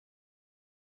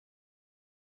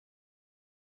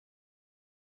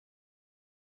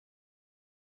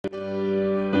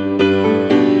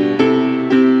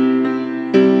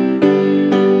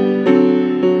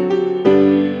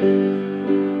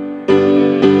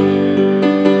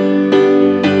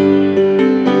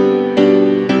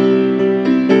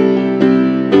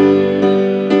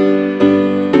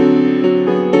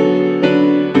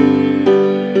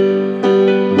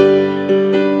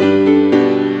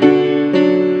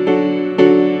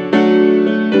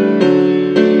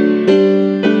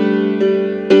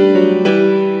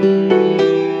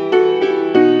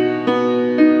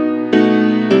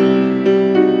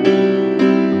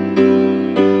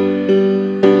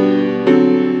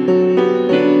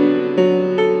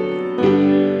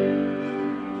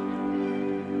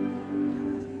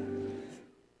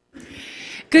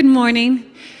Good morning.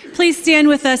 Please stand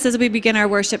with us as we begin our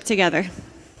worship together.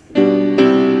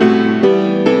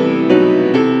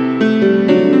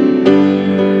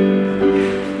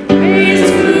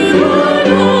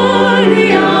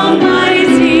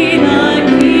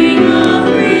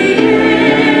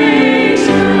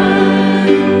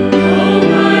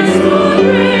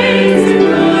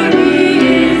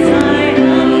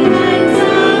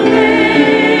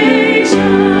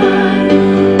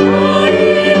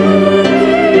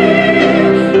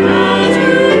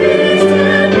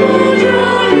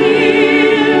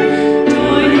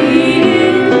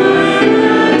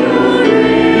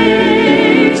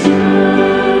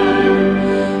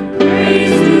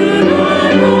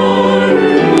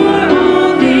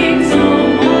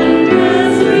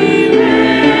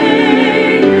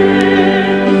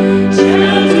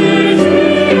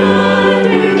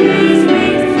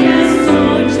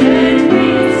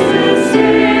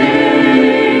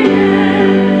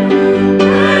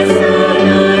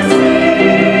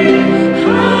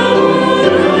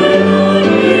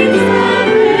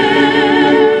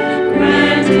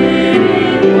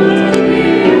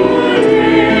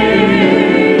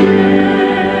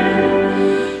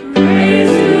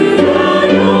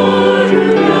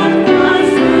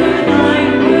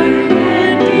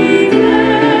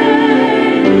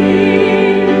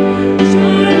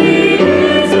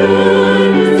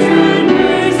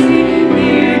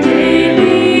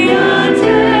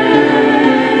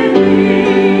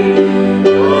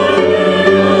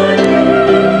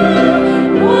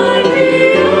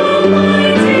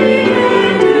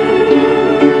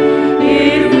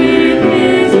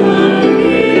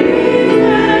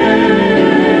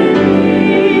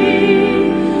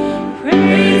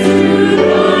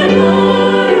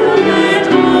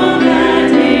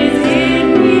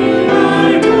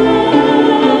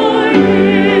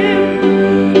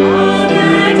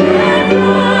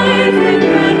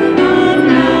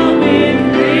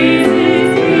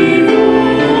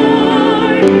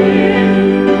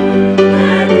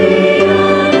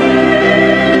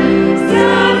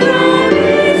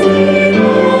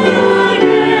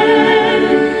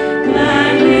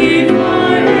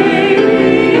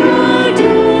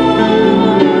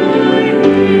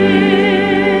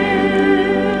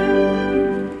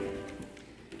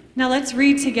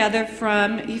 Together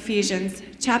from Ephesians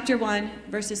chapter 1,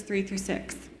 verses 3 through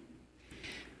 6.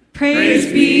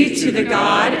 Praise be to the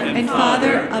God and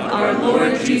Father of our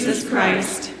Lord Jesus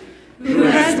Christ, who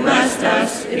has blessed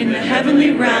us in the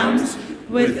heavenly realms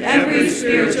with every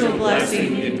spiritual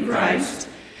blessing in Christ.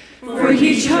 For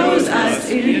he chose us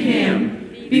in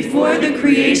him before the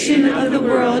creation of the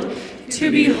world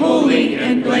to be holy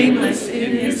and blameless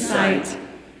in his sight.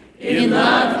 In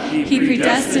love, he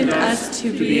predestined us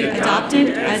to be adopted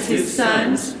as his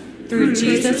sons through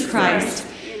Jesus Christ,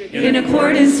 in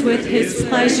accordance with his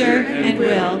pleasure and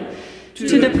will,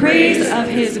 to the praise of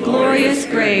his glorious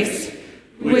grace,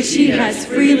 which he has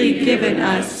freely given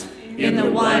us in the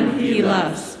one he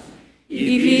loves.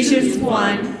 Ephesians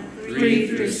 1, 3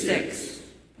 through 6.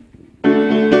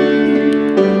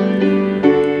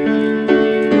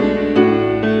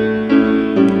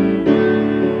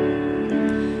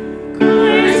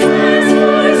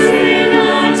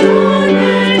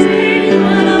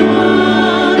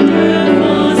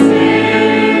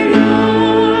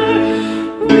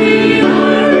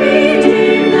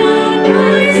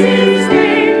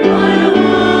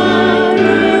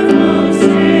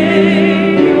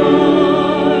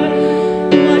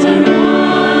 What a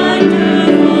wonder.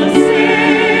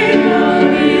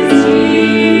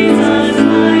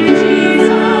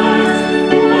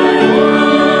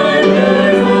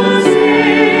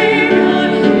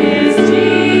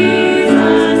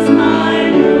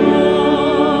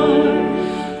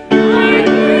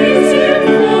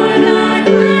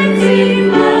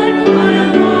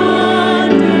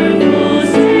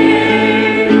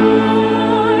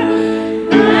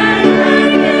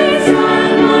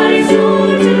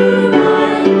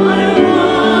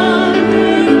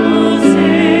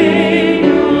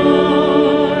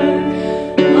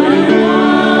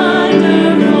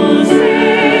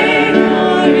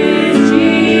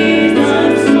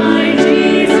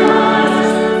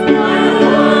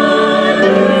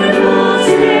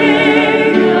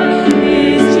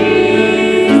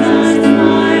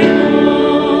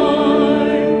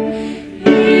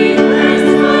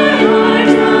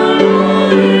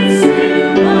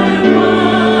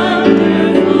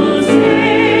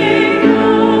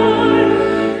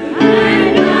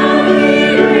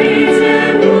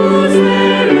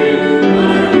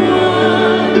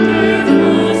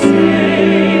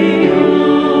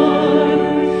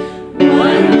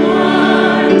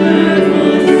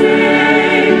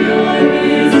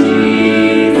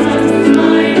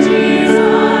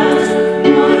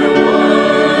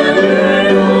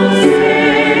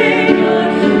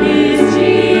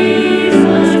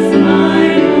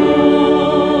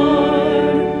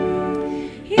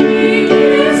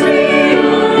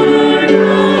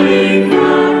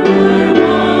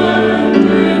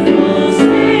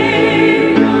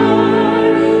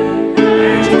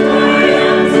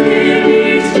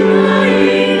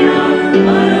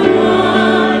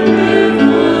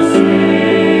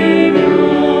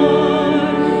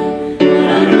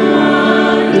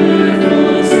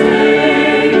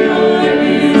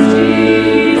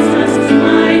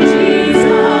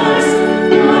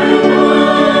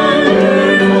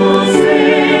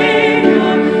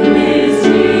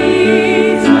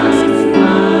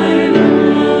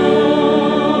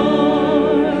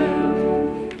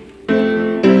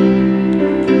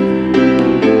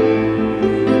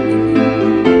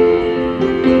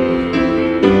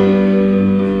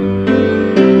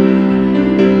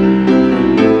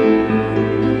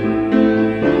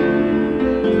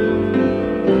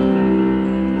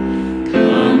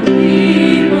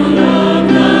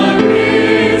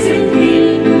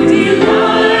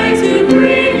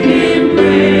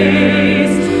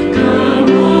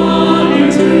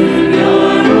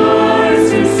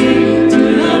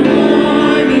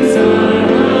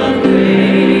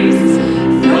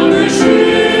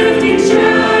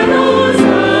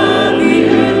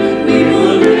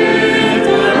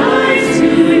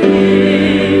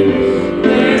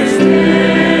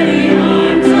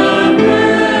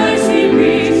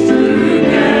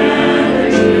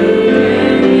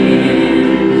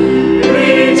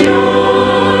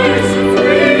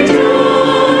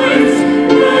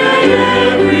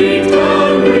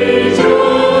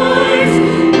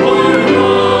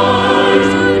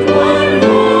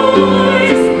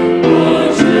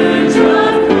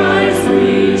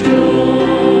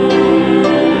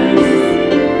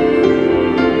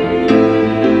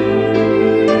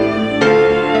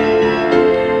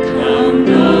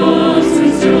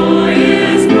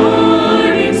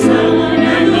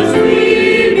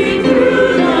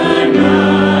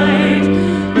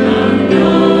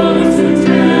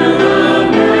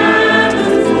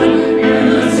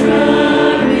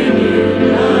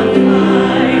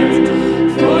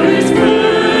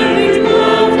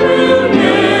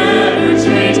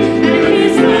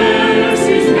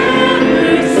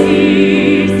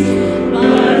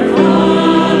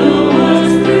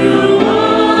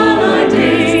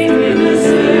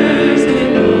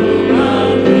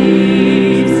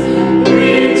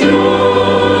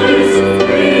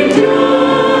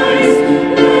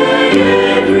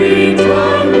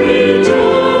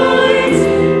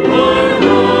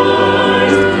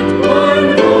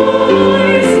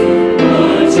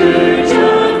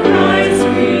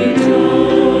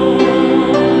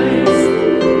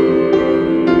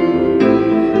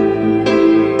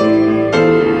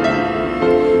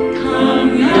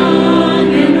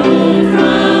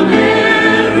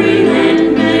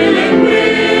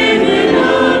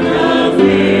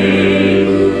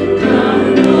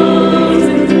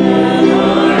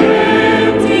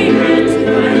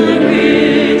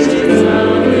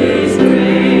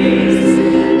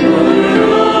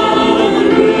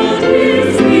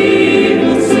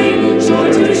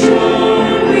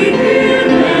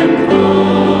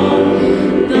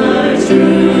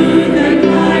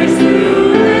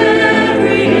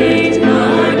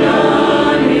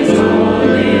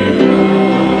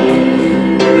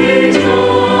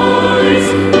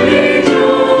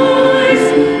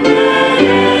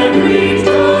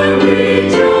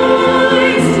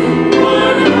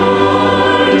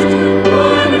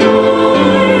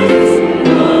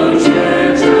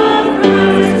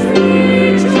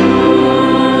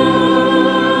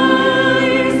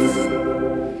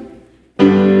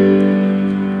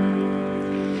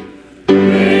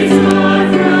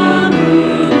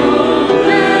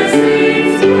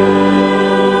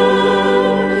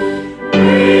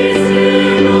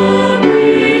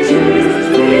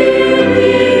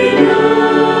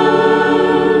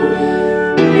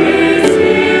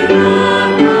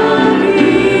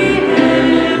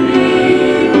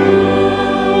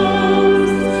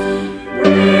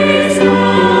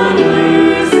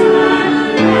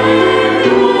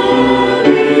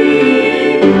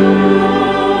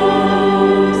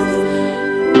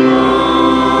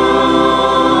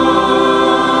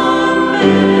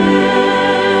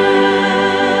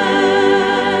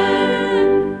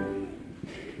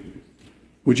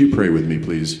 Would you pray with me,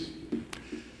 please?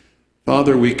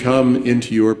 Father, we come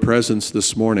into your presence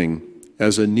this morning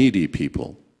as a needy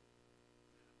people.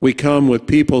 We come with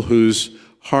people whose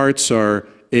hearts are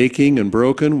aching and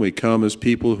broken. We come as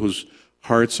people whose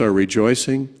hearts are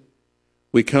rejoicing.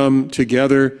 We come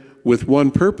together with one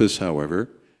purpose, however,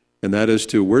 and that is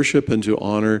to worship and to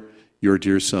honor your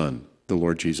dear Son, the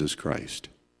Lord Jesus Christ.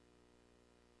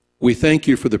 We thank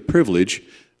you for the privilege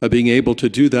of being able to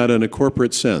do that in a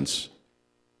corporate sense.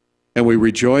 And we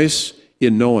rejoice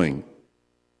in knowing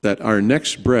that our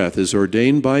next breath is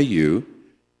ordained by you,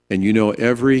 and you know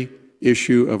every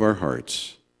issue of our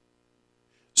hearts.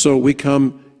 So we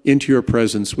come into your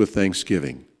presence with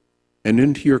thanksgiving and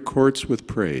into your courts with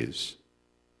praise.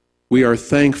 We are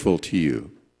thankful to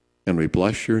you, and we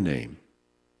bless your name.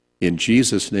 In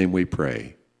Jesus' name we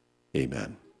pray.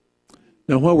 Amen.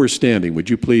 Now, while we're standing, would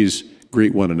you please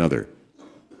greet one another?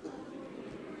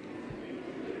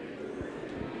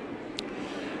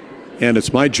 And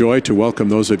it's my joy to welcome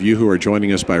those of you who are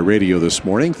joining us by radio this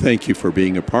morning. Thank you for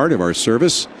being a part of our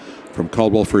service from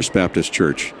Caldwell First Baptist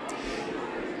Church.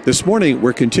 This morning,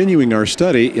 we're continuing our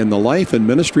study in the life and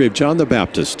ministry of John the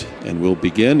Baptist, and we'll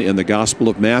begin in the Gospel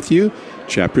of Matthew,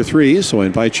 chapter 3, so I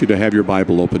invite you to have your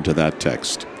Bible open to that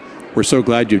text. We're so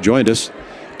glad you've joined us.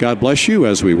 God bless you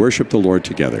as we worship the Lord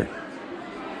together.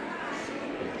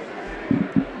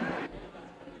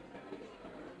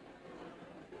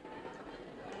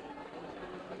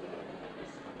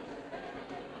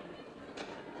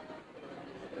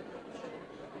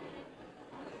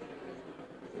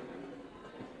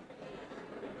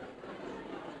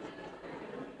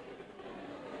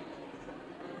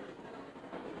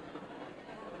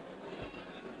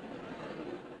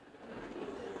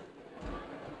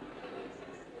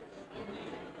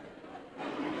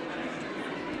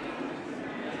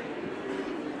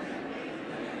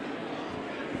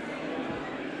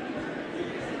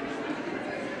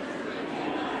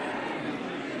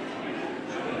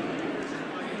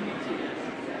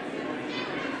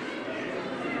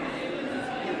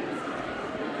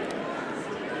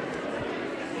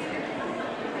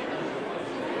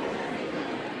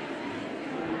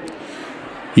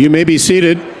 You may be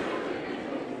seated.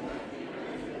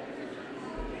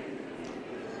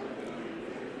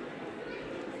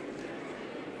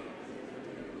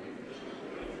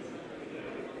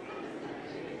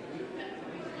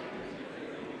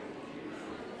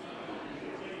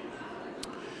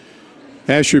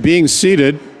 As you're being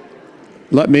seated,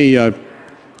 let me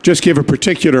just give a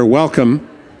particular welcome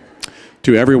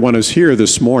to everyone who's here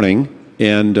this morning.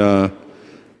 And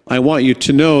I want you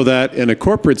to know that in a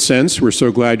corporate sense, we're so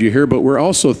glad you're here, but we're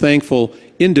also thankful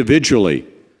individually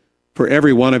for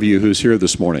every one of you who's here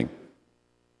this morning,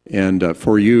 and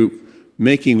for you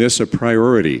making this a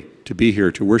priority to be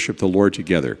here to worship the Lord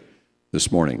together this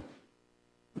morning.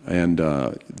 And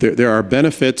there are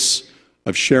benefits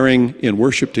of sharing in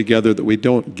worship together that we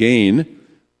don't gain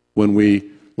when we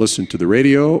listen to the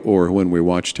radio or when we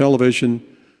watch television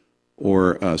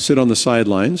or sit on the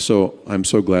sidelines, so I'm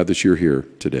so glad that you're here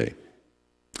today.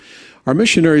 Our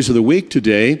missionaries of the week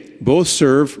today both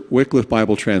serve Wycliffe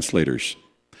Bible translators.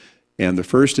 And the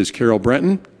first is Carol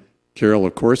Brenton. Carol,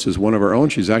 of course, is one of our own.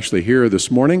 She's actually here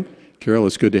this morning. Carol,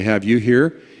 it's good to have you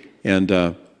here.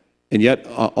 And yet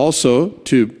also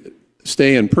to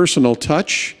stay in personal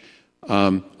touch,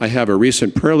 I have a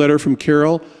recent prayer letter from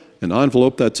Carol, an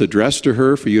envelope that's addressed to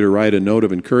her for you to write a note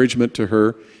of encouragement to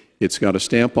her. It's got a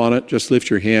stamp on it. Just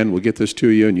lift your hand. We'll get this to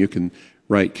you, and you can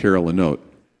write Carol a note.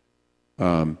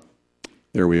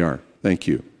 There we are. Thank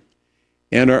you.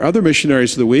 And our other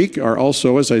missionaries of the week are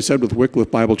also, as I said, with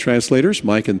Wycliffe Bible translators,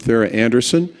 Mike and Thera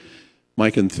Anderson.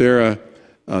 Mike and Thera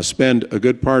spend a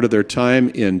good part of their time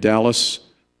in Dallas,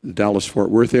 the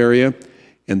Dallas-Fort Worth area,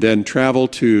 and then travel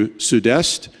to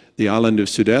Sudeste, the island of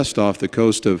Sudeste off the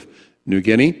coast of New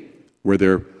Guinea, where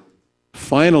they're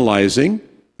finalizing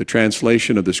the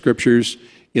translation of the scriptures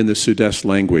in the Sudeste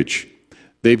language.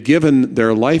 They've given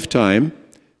their lifetime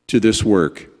to this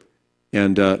work.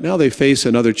 And now they face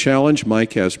another challenge.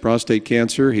 Mike has prostate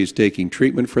cancer. He's taking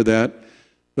treatment for that,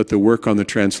 but the work on the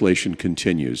translation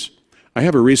continues. I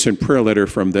have a recent prayer letter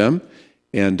from them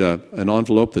and an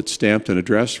envelope that's stamped and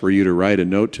addressed for you to write a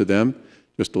note to them,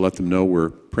 just to let them know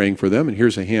we're praying for them. And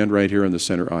here's a hand right here in the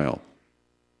center aisle.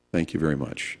 Thank you very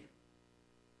much.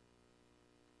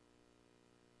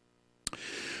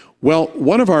 Well,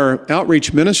 one of our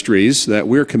outreach ministries that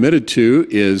we're committed to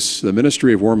is the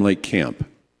ministry of Worm Lake Camp.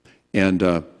 And,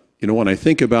 you know, when I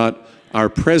think about our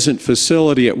present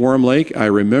facility at Worm Lake, I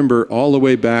remember all the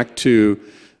way back to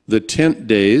the tent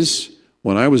days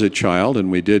when I was a child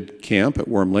and we did camp at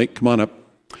Worm Lake. Come on up.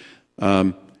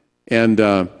 And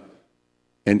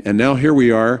now here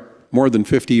we are, more than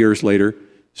 50 years later,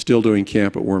 still doing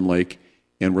camp at Worm Lake.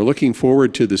 And we're looking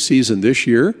forward to the season this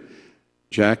year.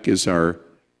 Jack is our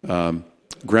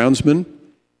groundsman,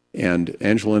 and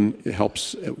Angelin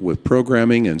helps with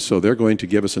programming, and so they're going to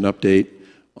give us an update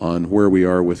on where we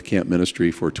are with camp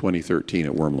ministry for 2013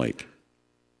 at Worm Lake.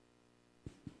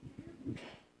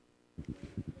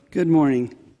 Good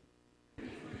morning.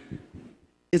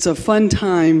 It's a fun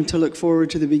time to look forward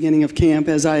to the beginning of camp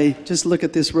as I just look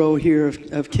at this row here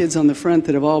of kids on the front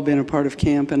that have all been a part of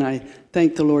camp, and I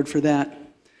thank the Lord for that.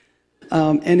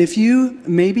 And if you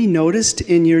maybe noticed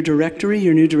in your directory,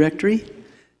 your new directory,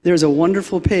 there's a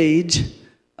wonderful page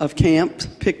of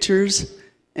camp pictures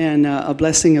and a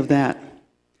blessing of that.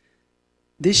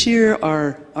 This year,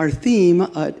 our theme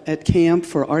at camp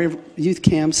for our youth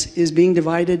camps is being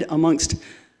divided amongst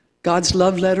God's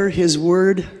love letter, His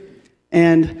Word,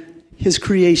 and His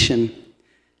creation.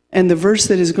 And the verse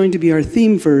that is going to be our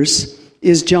theme verse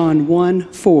is John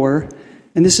 1:4,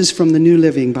 and this is from the New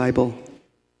Living Bible.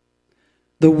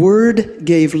 The Word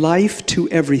gave life to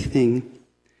everything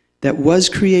that was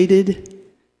created,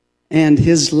 and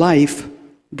His life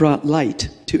brought light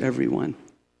to everyone.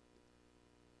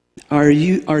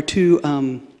 Our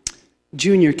two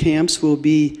junior camps will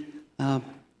be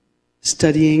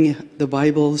studying the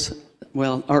Bible's,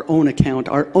 well, our own account,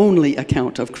 our only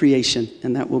account of creation,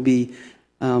 and that will be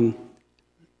in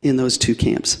those two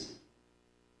camps.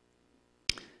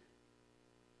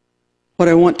 What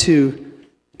I want to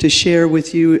share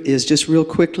with you is just real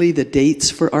quickly the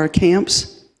dates for our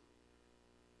camps.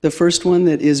 The first one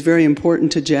that is very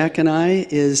important to Jack and I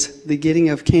is the getting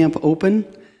of camp open,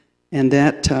 and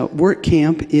that work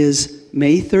camp is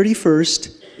May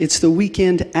 31st. It's the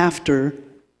weekend after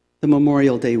the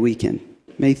Memorial Day weekend,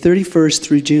 May 31st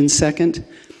through June 2nd.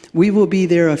 We will be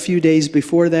there a few days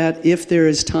before that. If there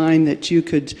is time that you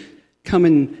could come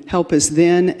and help us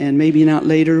then, and maybe not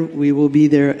later, we will be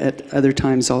there at other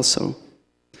times also.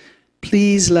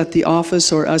 Please let the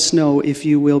office or us know if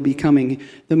you will be coming.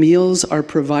 The meals are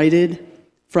provided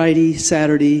Friday,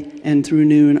 Saturday, and through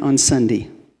noon on Sunday.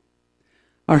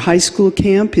 Our high school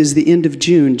camp is the end of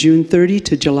June, June 30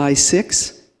 to July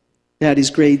 6. That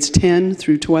is grades 10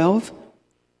 through 12.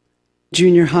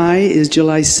 Junior high is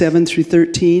July 7 through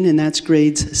 13, and that's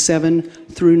grades 7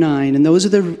 through 9. And those are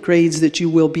the grades that you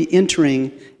will be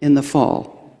entering in the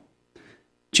fall.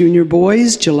 Junior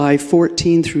boys, July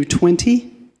 14 through 20,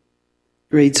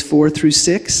 grades 4 through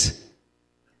 6.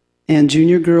 And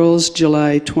junior girls,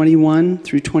 July 21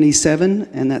 through 27,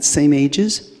 and that's same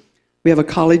ages. We have a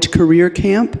college career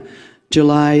camp,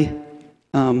 July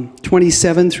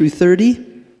 27 through 30.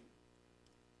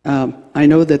 I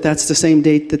know that that's the same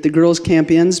date that the girls' camp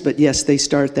ends, but yes, they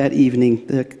start that evening,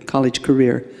 the college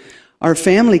career. Our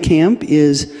family camp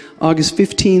is August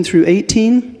 15 through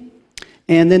 18,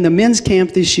 and then the men's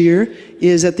camp this year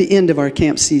is at the end of our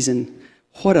camp season.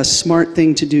 What a smart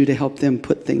thing to do to help them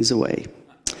put things away.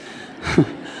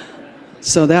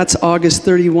 So that's August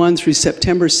 31 through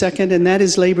September 2nd, and that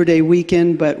is Labor Day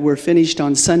weekend, but we're finished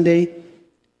on Sunday.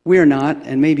 We're not,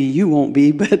 and maybe you won't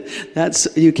be, but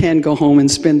you can go home and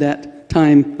spend that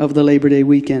time of the Labor Day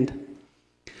weekend.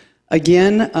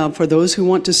 Again, for those who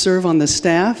want to serve on the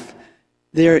staff,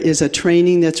 there is a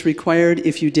training that's required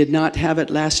if you did not have it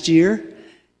last year.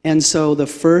 And so the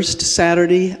first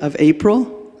Saturday of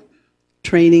April,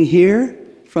 training here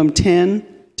from 10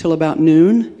 till about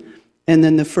noon. And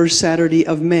then the first Saturday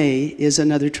of May is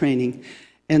another training.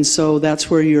 And so that's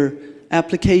where your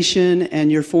application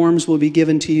and your forms will be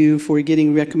given to you for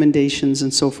getting recommendations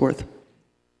and so forth.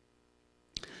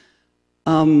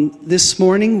 This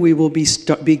morning we will be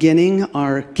beginning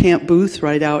our camp booth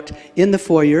right out in the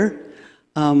foyer.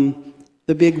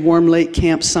 The big Worm Lake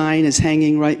camp sign is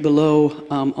hanging right below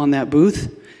on that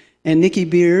booth. And Nikki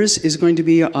Beers is going to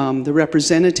be the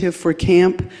representative for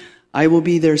camp. I will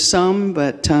be there some,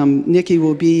 but Nikki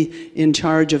will be in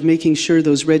charge of making sure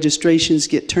those registrations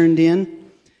get turned in.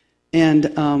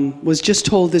 And was just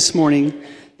told this morning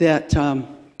that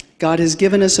God has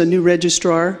given us a new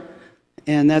registrar,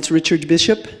 and that's Richard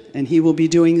Bishop, and he will be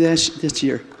doing this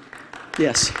year.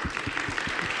 Yes.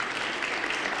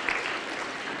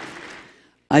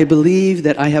 I believe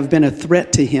that I have been a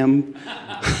threat to him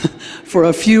for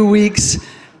a few weeks,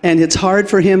 and it's hard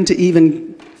for him to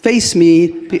even face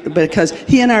me because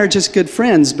he and I are just good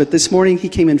friends, but this morning he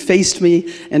came and faced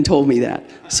me and told me that.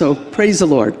 So praise the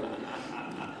Lord.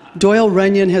 Doyle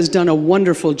Runyon has done a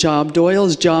wonderful job.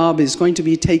 Doyle's job is going to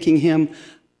be taking him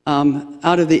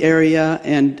out of the area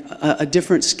and a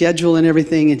different schedule and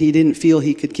everything, and he didn't feel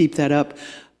he could keep that up.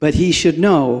 But he should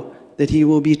know that he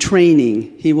will be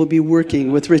training, he will be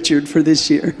working with Richard for this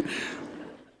year.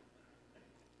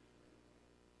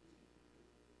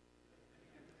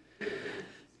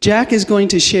 Jack is going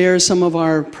to share some of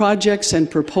our projects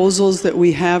and proposals that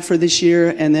we have for this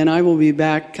year, and then I will be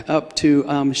back up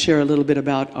to share a little bit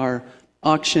about our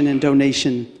auction and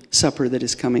donation supper that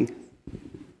is coming.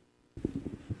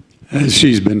 As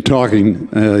she's been talking,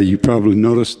 you probably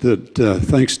noticed that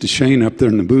thanks to Shane up there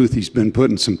in the booth, he's been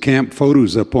putting some camp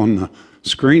photos up on the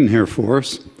screen here for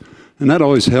us. And that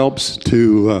always helps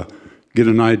to get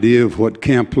an idea of what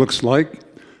camp looks like.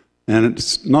 And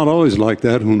it's not always like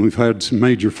that when we've had some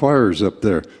major fires up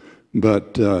there,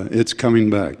 but it's coming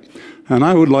back. And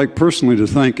I would like personally to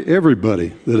thank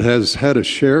everybody that has had a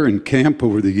share in camp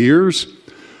over the years,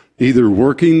 either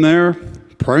working there,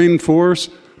 praying for us,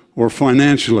 or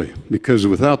financially, because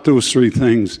without those three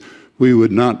things, we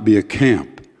would not be a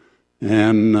camp.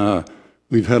 And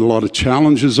we've had a lot of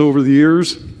challenges over the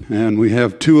years, and we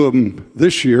have two of them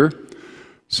this year.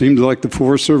 Seems like the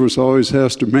Forest Service always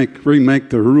has to remake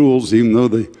their rules, even though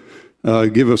they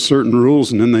give us certain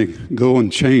rules and then they go and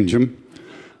change them.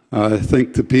 I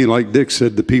think like Dick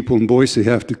said, the people in Boise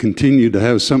have to continue to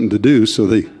have something to do, so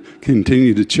they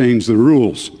continue to change the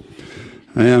rules.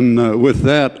 And with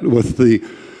that, with the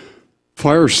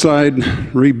fireside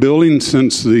rebuilding,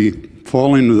 since the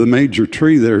falling of the major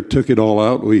tree there took it all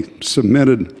out, we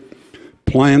submitted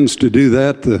plans to do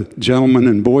that. The gentleman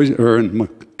in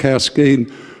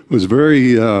Cascade was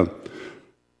very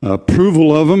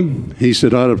approval of them. He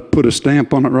said I'd put a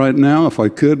stamp on it right now if I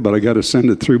could, but I got to send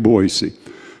it through Boise.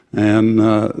 And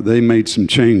they made some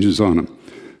changes on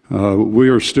them. We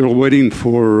are still waiting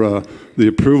for the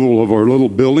approval of our little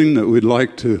building that we'd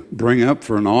like to bring up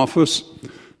for an office.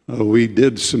 We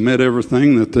did submit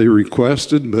everything that they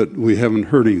requested, but we haven't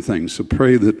heard anything. So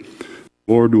pray that the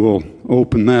Lord will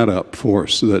open that up for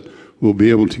us so that we'll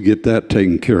be able to get that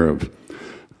taken care of.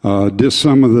 Just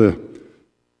some of the,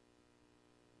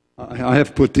 I have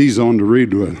to put these on to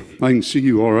read with. I can see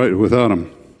you all right without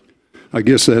them. I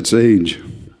guess that's age.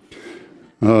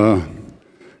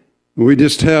 We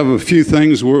just have a few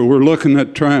things we're looking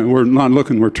at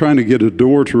we're trying to get a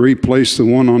door to replace the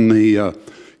one on the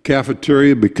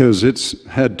cafeteria because it's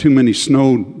had too many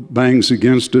snow bangs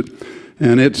against it,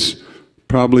 and it's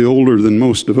probably older than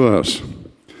most of us.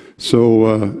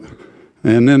 So,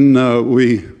 and then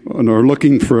we are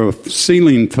looking for a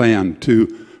ceiling fan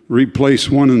to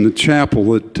replace one in the chapel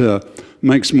that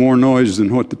makes more noise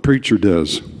than what the preacher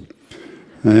does.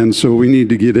 And so we need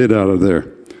to get it out of there.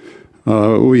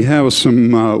 We have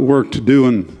some work to do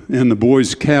in the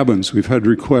boys' cabins. We've had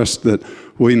requests that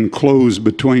we enclose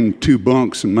between two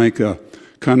bunks and make a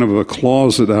kind of a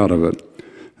closet out of it.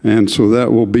 And so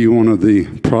that will be one of the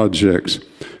projects.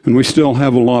 And we still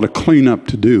have a lot of cleanup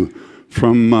to do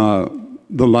from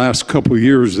the last couple of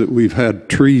years that we've had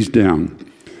trees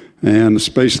down, and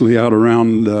especially out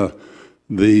around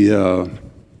the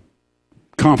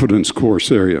confidence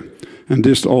course area and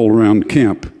just all around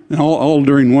camp. And all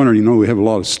during winter, you know, we have a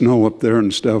lot of snow up there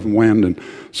and stuff, and wind, and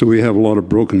so we have a lot of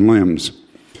broken limbs.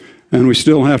 And we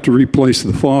still have to replace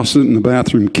the faucet in the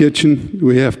bathroom kitchen.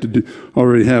 We have to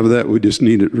already have that. We just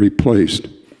need it replaced.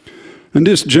 And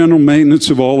just general maintenance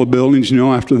of all the buildings. You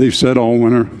know, after they've set all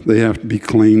winter, they have to be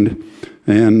cleaned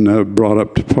and brought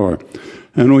up to par.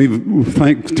 And we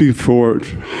thank you for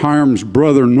Hiram's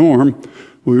brother, Norm.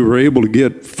 We were able to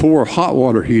get 4 hot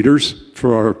water heaters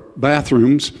for our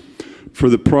bathrooms for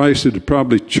the price it would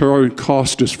probably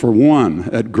cost us for one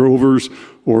at Grover's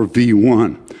or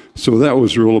V1. So that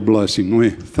was a real blessing. We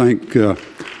thank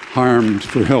Hiram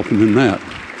for helping in that.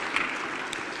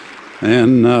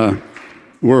 And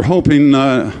we're hoping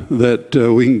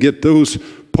that we can get those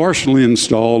partially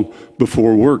installed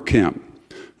before work camp.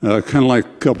 Kind of like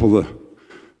a couple of the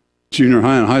junior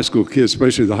high and high school kids,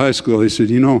 especially the high school, they said,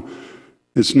 you know,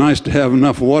 it's nice to have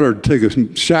enough water to take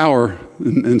a shower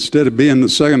instead of being the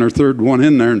second or third one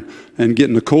in there and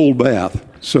getting a cold bath.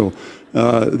 So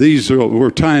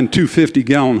we're tying 2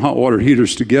 50-gallon hot water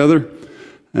heaters together,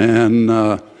 and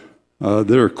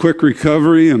they're a quick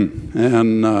recovery.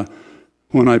 And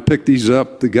when I picked these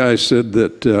up, the guy said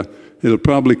that it'll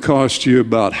probably cost you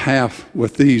about half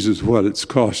with these is what it's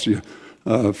cost you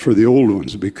for the old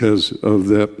ones because of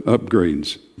the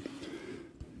upgrades.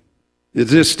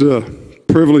 It's just a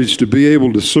privilege to be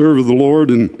able to serve the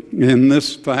Lord in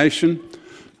this fashion.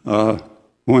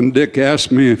 When Dick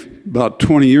asked me about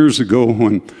 20 years ago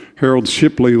when Harold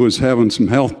Shipley was having some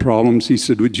health problems, he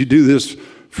said, would you do this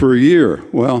for a year?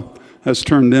 Well, that's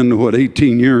turned into,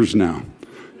 18 years now.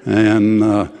 And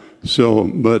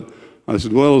but I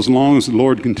said, well, as long as the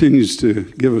Lord continues to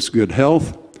give us good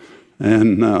health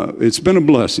And it's been a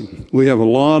blessing. We have a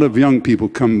lot of young people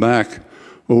come back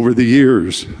over the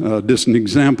years. Just an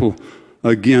example,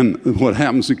 again, of what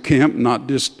happens at camp, not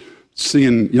just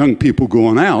seeing young people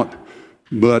going out,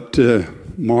 but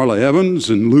Marla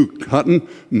Evans and Luke Hutton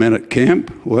met at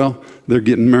camp. Well, they're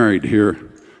getting married here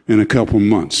in a couple of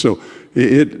months. So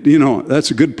that's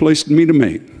a good place for me to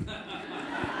meet.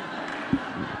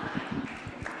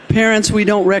 Parents, we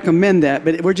don't recommend that,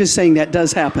 but we're just saying that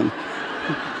does happen.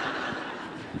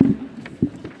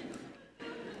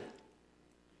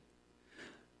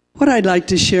 What I'd like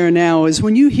to share now is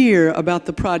when you hear about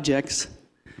the projects,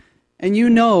 and you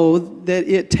know that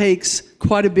it takes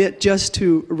quite a bit just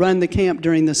to run the camp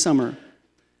during the summer,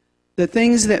 the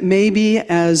things that maybe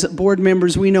as board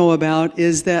members we know about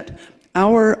is that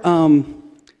our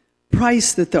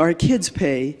price that our kids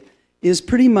pay is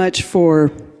pretty much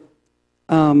for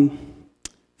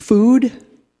food,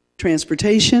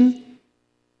 transportation,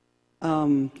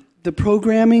 the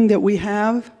programming that we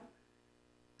have.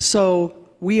 So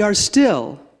we are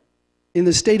still, in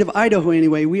the state of Idaho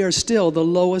anyway, we are still the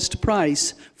lowest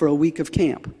price for a week of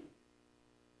camp.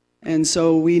 And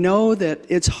so we know that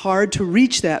it's hard to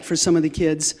reach that for some of the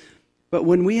kids, but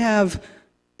when we have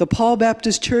the Paul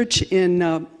Baptist Church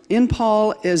in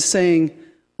Paul is saying,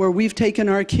 where we've taken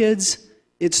our kids,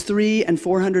 it's $300 and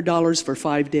 $400 for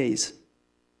 5 days.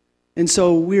 And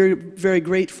so we're very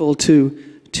grateful to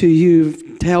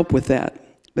you to help with that.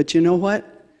 But you know what?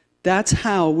 That's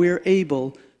how we're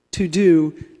able to do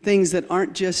things that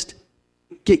aren't just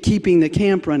keeping the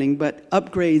camp running, but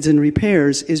upgrades and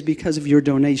repairs is because of your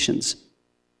donations.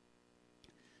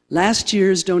 Last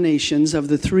year's donations of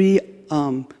the 3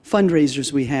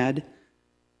 fundraisers we had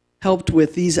helped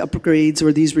with these upgrades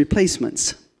or these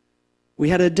replacements. We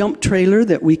had a dump trailer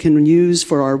that we can use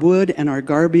for our wood and our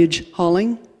garbage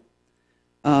hauling.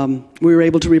 We were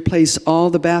able to replace all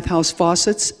the bathhouse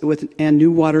faucets and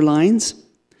new water lines.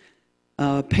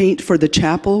 Paint for the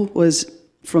chapel was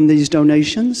from these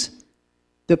donations.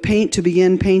 The paint to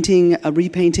begin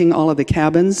repainting all of the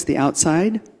cabins, the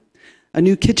outside. A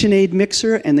new KitchenAid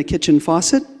mixer and the kitchen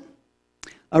faucet.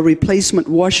 A replacement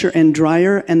washer and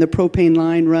dryer and the propane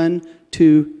line run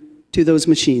to those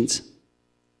machines.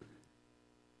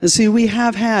 And see, we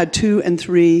have had 2 and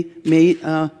 3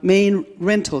 main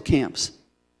rental camps.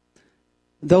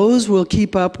 Those will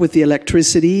keep up with the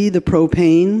electricity, the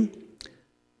propane,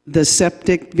 the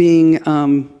septic being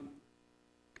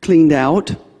cleaned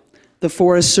out, the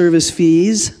Forest Service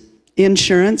fees,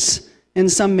 insurance,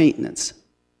 and some maintenance.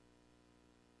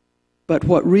 But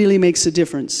what really makes a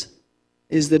difference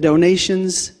is the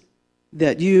donations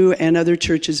that you and other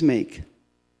churches make.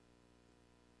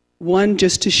 One,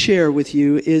 just to share with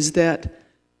you, is that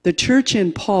the church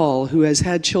in Paul, who has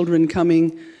had children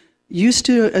coming, used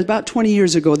to, about 20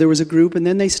 years ago, there was a group, and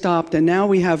then they stopped, and now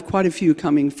we have quite a few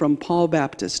coming from Paul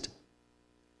Baptist.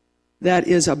 That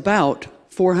is about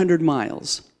 400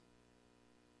 miles.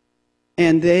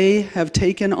 And they have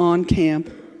taken on camp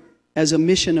as a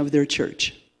mission of their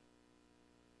church.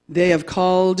 They have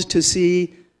called to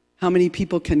see how many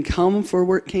people can come for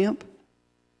work camp.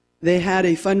 They had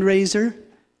a fundraiser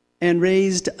and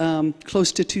raised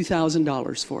close to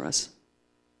 $2,000 for us.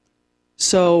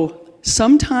 So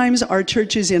sometimes our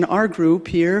churches in our group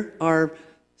here, our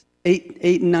 8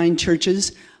 and 9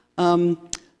 churches,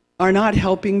 are not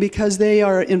helping because they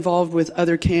are involved with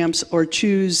other camps or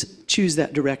choose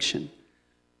that direction.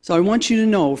 So I want you to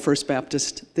know, First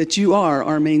Baptist, that you are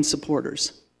our main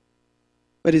supporters.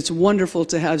 But it's wonderful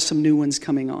to have some new ones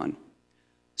coming on.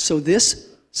 So this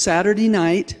Saturday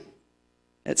night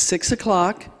at 6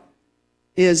 o'clock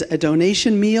is a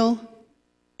donation meal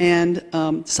and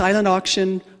silent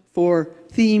auction for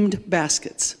themed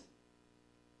baskets.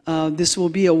 This will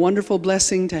be a wonderful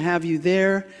blessing to have you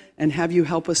there and have you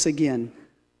help us again.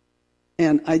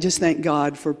 And I just thank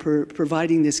God for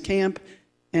providing this camp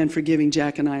and for giving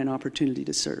Jack and I an opportunity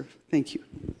to serve. Thank you.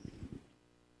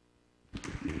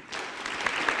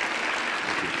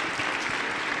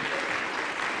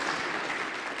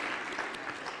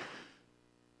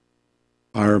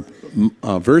 Our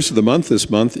verse of the month this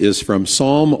month is from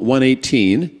Psalm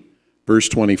 118, verse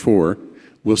 24.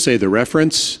 We'll say the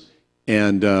reference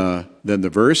and then the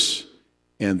verse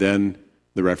and then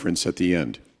the reference at the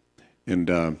end. And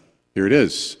here it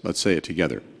is. Let's say it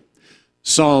together.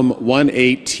 Psalm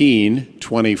 118,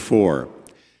 24.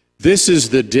 This is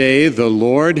the day the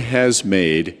Lord has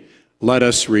made. Let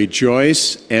us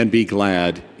rejoice and be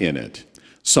glad in it.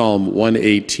 Psalm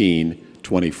 118,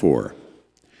 24.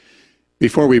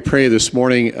 Before we pray this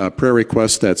morning, a prayer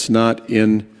request that's not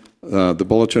in the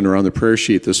bulletin or on the prayer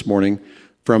sheet this morning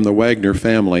from the Wagner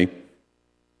family.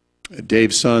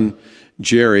 Dave's son,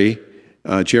 Jerry,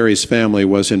 Jerry's family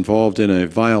was involved in a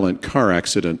violent car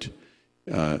accident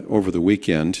over the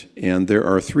weekend, and there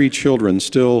are 3 children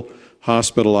still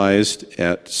hospitalized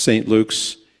at St.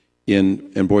 Luke's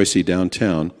in Boise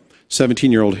downtown.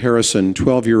 17-year-old Harrison,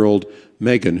 12-year-old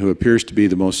Megan, who appears to be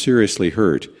the most seriously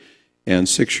hurt, and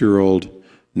 6-year-old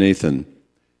Nathan,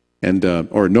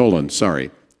 or Nolan,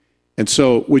 sorry. And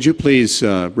so would you please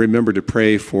remember to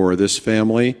pray for this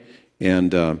family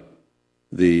and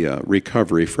the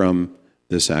recovery from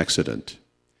this accident.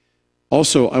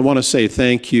 Also, I want to say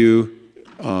thank you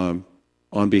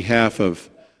on behalf of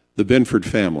the Binford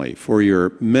family for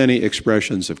your many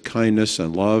expressions of kindness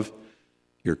and love,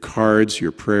 your cards,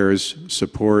 your prayers,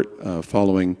 support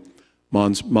following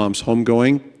Mom's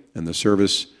homegoing and the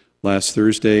service last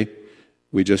Thursday.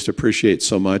 We just appreciate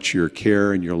so much your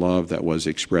care and your love that was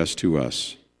expressed to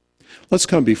us. Let's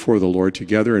come before the Lord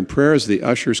together in prayer as the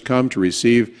ushers come to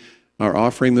receive our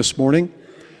offering this morning.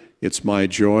 It's my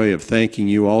joy of thanking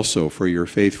you also for your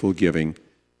faithful giving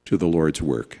to the Lord's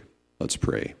work. Let's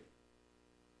pray.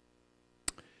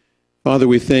 Father,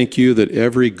 we thank you that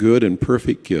every good and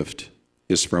perfect gift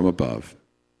is from above,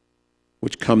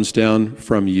 which comes down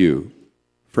from you,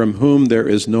 from whom there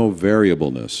is no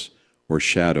variableness or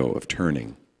shadow of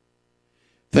turning.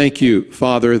 Thank you,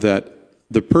 Father, that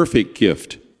the perfect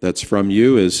gift that's from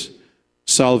you is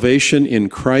salvation in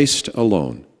Christ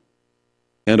alone,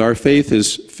 and our faith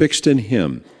is fixed in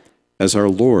him as our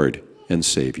Lord and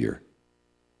Savior.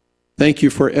 Thank you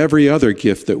for every other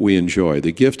gift that we enjoy,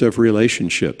 the gift of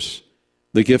relationships,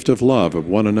 the gift of love of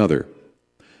one another,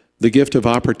 the gift of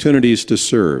opportunities to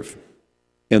serve,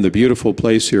 and the beautiful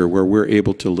place here where we're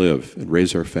able to live and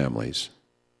raise our families.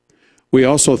 We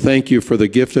also thank you for the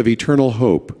gift of eternal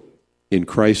hope in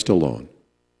Christ alone,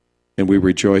 and we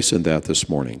rejoice in that this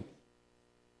morning.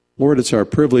 Lord, it's our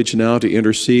privilege now to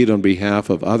intercede on behalf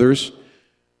of others.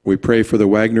 We pray for the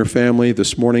Wagner family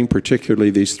this morning,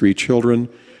 particularly these 3 children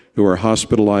who are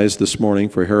hospitalized this morning,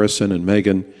 for Harrison and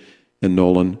Megan and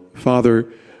Nolan.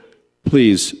 Father,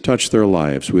 please touch their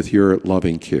lives with your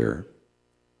loving care.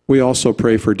 We also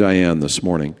pray for Diane this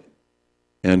morning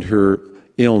and her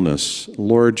illness.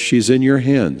 Lord, she's in your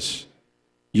hands.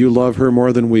 You love her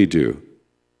more than we do.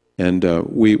 And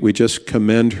we just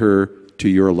commend her to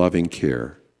your loving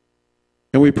care.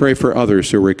 And we pray for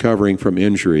others who are recovering from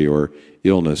injury or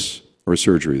illness or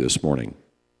surgery this morning.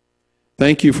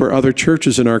 Thank you for other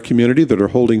churches in our community that are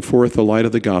holding forth the light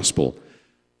of the gospel.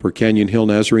 For Canyon Hill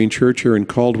Nazarene Church here in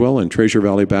Caldwell and Treasure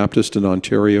Valley Baptist in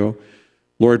Ontario.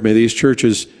 Lord, may these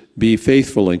churches be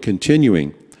faithful and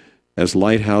continuing as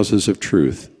lighthouses of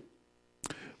truth.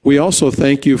 We also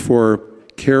thank you for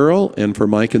Carol and for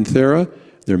Mike and Thera,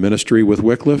 their ministry with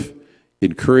Wycliffe.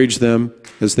 Encourage them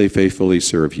as they faithfully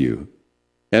serve you.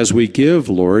 As we give,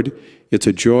 Lord, it's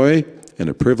a joy and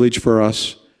a privilege for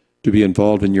us to be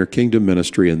involved in your kingdom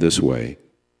ministry in this way.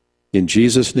 In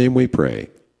Jesus' name we pray.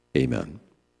 Amen.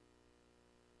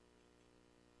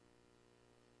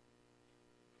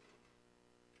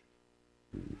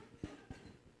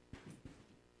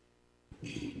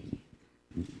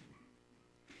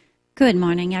 Good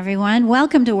morning, everyone.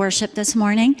 Welcome to worship this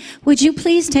morning. Would you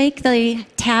please take the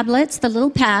tablets, the little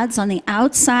pads on the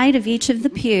outside of each of the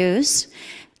pews,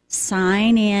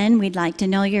 sign in. We'd like to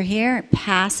know you're here.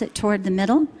 Pass it toward the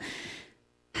middle.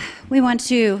 We want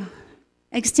to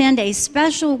extend a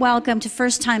special welcome to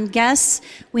first-time guests.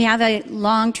 We have a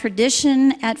long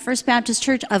tradition at First Baptist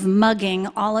Church of mugging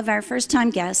all of our first-time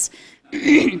guests.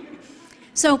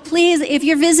 So please, if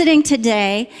you're visiting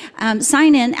today,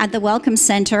 sign in at the Welcome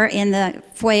Center in the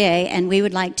foyer, and we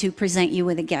would like to present you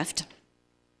with a gift.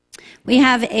 We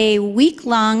have a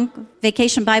week-long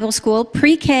Vacation Bible School,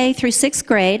 pre-K through 6th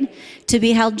grade, to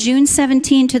be held June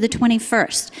 17 to the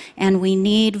 21st, and we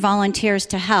need volunteers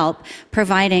to help,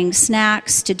 providing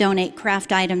snacks, to donate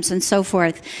craft items, and so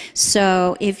forth.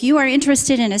 So if you are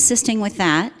interested in assisting with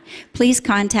that, please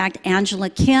contact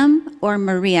Angela Kim or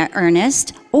Maria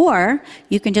Ernest, or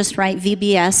you can just write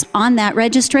VBS on that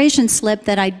registration slip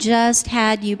that I just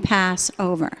had you pass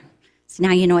over. So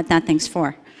now you know what that thing's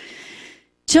for.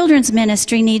 Children's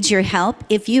ministry needs your help.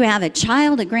 If you have a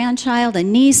child, a grandchild, a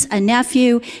niece, a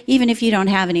nephew, even if you don't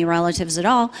have any relatives at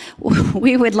all,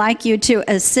 we would like you to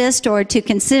assist or to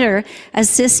consider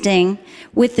assisting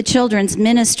with the children's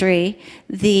ministry.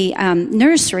 The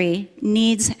nursery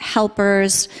needs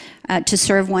helpers to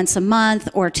serve once a month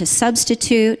or to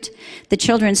substitute. The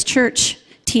children's church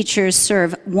teachers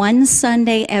serve one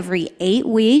Sunday every 8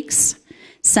 weeks.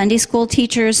 Sunday school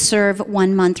teachers serve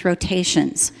 1 month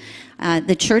rotations.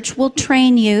 The church will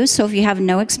train you, so if you have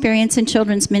no experience in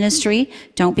children's ministry,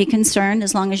 don't be concerned.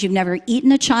 As long as you've never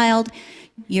eaten a child,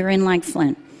 you're in like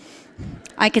Flynn.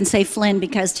 I can say Flynn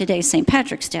because today's St.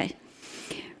 Patrick's Day.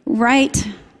 Write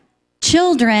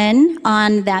children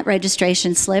on that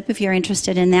registration slip if you're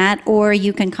interested in that, or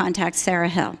you can contact Sarah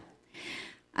Hill.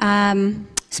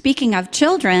 Speaking of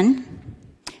children,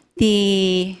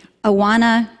 the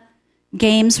Awana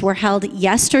Games were held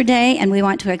yesterday, and we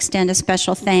want to extend a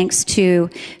special thanks to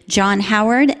John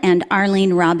Howard and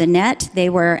Arlene Robinette. They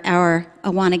were our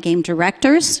Awana Game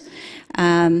directors.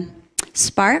 Our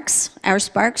Sparks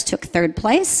took third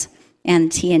place,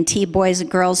 and TNT boys and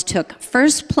girls took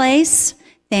first place.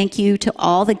 Thank you to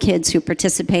all the kids who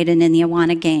participated in the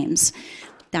Awana Games.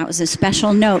 That was a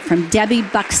special note from Debbie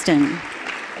Buxton.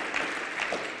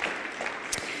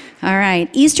 All right,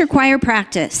 Easter choir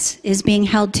practice is being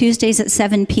held Tuesdays at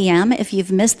 7 p.m. If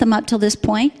you've missed them up till this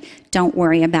point, don't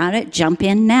worry about it. Jump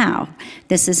in now.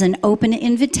 This is an open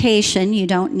invitation. You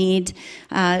don't need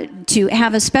to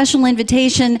have a special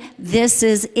invitation. This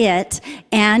is it.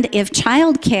 And if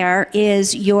childcare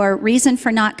is your reason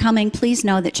for not coming, please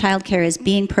know that childcare is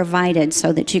being provided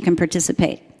so that you can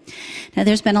participate. Now,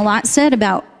 there's been a lot said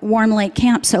about Warm Lake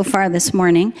Camp so far this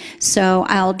morning, so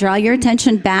I'll draw your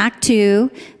attention back to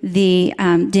the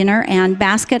dinner and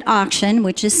basket auction,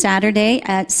 which is Saturday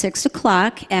at 6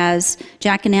 o'clock, as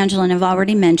Jack and Angelin have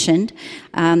already mentioned.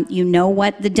 You know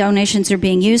what the donations are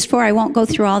being used for. I won't go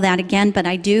through all that again, but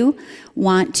I do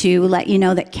want to let you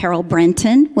know that Carol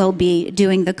Brenton will be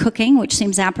doing the cooking, which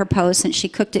seems apropos since she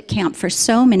cooked at camp for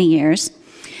so many years.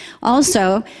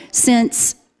 Also,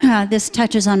 since this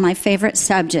touches on my favorite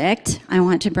subject, I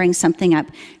want to bring something up.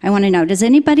 I want to know, does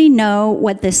anybody know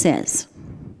what this is?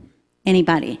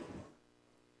 Anybody?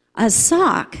 A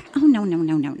sock. Oh, no.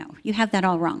 You have that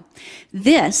all wrong.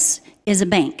 This is a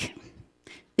bank.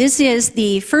 This is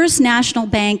the First National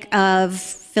Bank of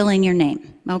fill in your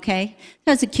name, okay? It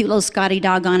has a cute little Scotty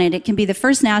dog on it. It can be the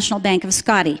First National Bank of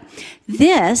Scotty.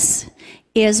 This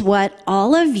is what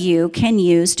all of you can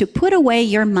use to put away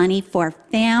your money for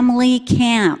family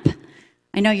camp.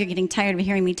 I know you're getting tired of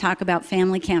hearing me talk about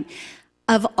family camp.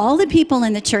 Of all the people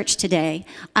in the church today,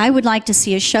 I would like to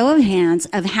see a show of hands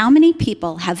of how many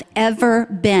people have ever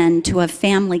been to a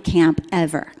family camp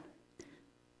ever.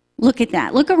 Look at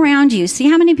that. Look around you. See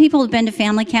how many people have been to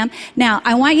family camp? Now,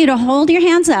 I want you to hold your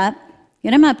hands up.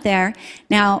 Get them up there.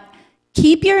 Now,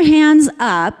 keep your hands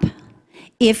up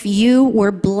if you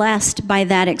were blessed by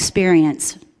that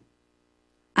experience.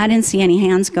 I didn't see any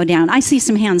hands go down. I see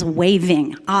some hands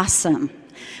waving. Awesome.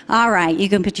 All right, you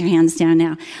can put your hands down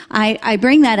now. I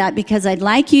bring that up because I'd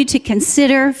like you to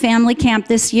consider family camp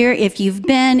this year. If you've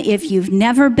been, if you've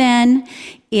never been,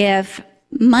 if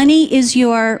money is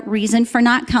your reason for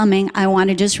not coming, I want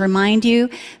to just remind you,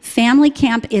 family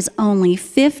camp is only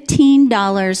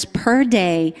 $15 per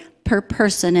day per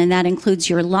person, and that includes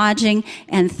your lodging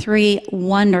and 3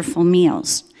 wonderful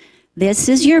meals. This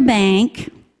is your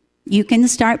bank. You can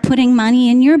start putting money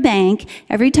in your bank.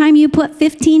 Every time you put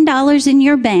 $15 in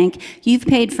your bank, you've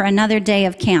paid for another day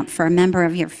of camp for a member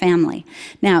of your family.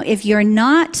 Now, if you're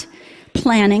not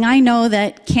planning, I know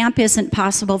that camp isn't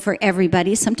possible for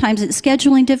everybody. Sometimes it's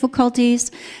scheduling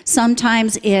difficulties.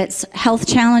 Sometimes it's health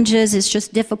challenges. It's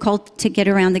just difficult to get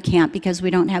around the camp because we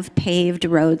don't have paved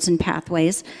roads and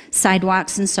pathways,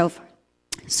 sidewalks, and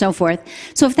so forth.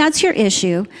 So if that's your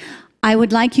issue, I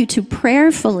would like you to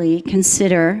prayerfully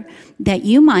consider that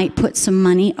you might put some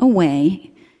money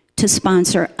away to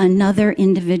sponsor another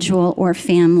individual or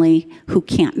family who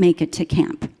can't make it to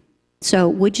camp. So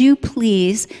would you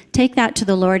please take that to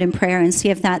the Lord in prayer and see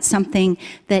if that's something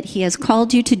that He has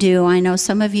called you to do. I know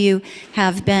some of you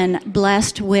have been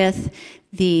blessed with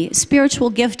the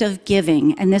spiritual gift of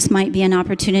giving, and this might be an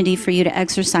opportunity for you to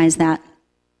exercise that.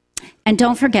 And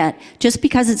don't forget, just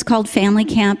because it's called family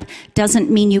camp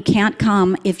doesn't mean you can't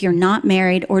come if you're not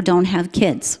married or don't have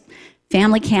kids.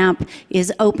 Family camp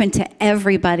is open to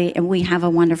everybody, and we have a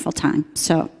wonderful time.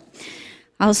 So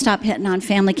I'll stop hitting on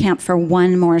family camp for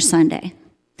one more Sunday.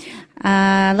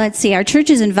 Let's see. Our church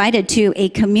is invited to a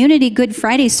community Good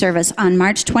Friday service on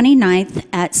March 29th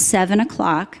at 7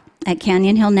 o'clock at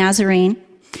Canyon Hill Nazarene.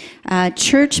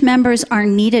 Church members are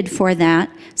needed for that.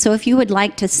 So if you would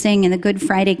like to sing in the Good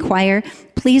Friday choir,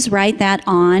 please write that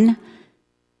on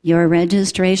your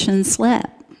registration slip.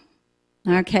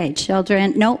 Okay,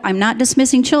 children. No, I'm not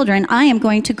dismissing children. I am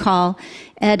going to call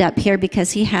Ed up here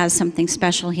because he has something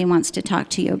special he wants to talk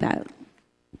to you about.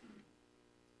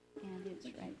 And it's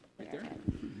right there.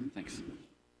 Thanks.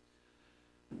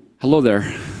 Hello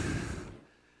there.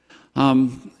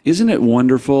 Isn't it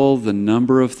wonderful the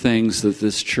number of things that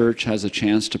this church has a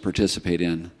chance to participate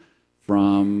in?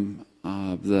 From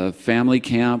the family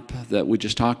camp that we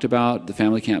just talked about, the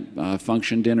family camp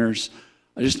function dinners,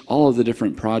 just all of the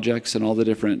different projects and all the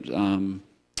different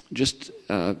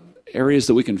areas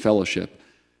that we can fellowship.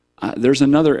 There's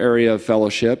another area of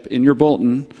fellowship in your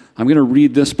bulletin. I'm going to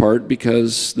read this part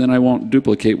because then I won't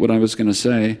duplicate what I was going to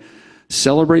say.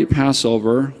 Celebrate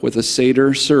Passover with a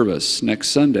Seder service next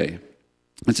Sunday.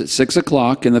 It's at 6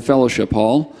 o'clock in the fellowship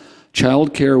hall.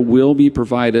 Child care will be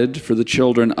provided for the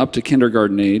children up to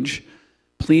kindergarten age.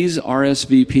 Please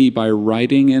RSVP by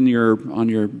writing on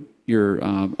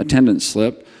your attendance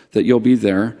slip that you'll be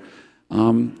there.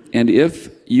 And if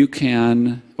you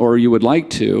can or you would like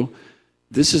to,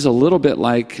 this is a little bit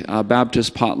like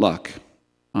Baptist potluck.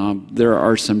 There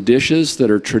are some dishes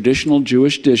that are traditional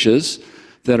Jewish dishes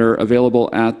that are available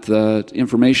at the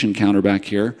information counter back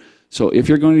here. So if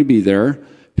you're going to be there,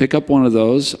 pick up one of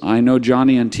those. I know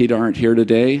Johnny and Tita aren't here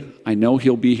today. I know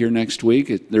he'll be here next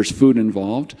week. There's food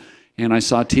involved. And I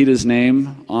saw Tita's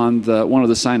name on one of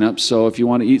the sign-ups. So if you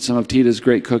want to eat some of Tita's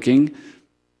great cooking,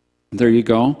 there you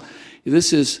go.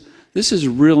 This is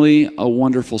really a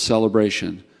wonderful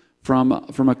celebration. From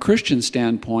a Christian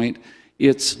standpoint,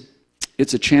 it's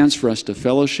a chance for us to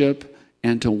fellowship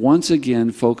and to once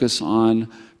again focus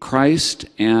on Christ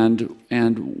and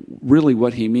really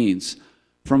what he means.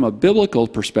 From a biblical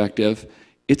perspective,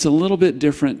 it's a little bit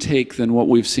different take than what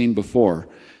we've seen before.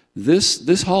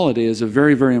 This holiday is a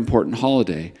very, very important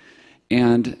holiday.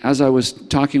 And as I was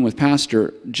talking with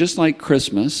Pastor, just like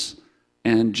Christmas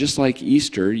and just like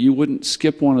Easter, you wouldn't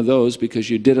skip one of those because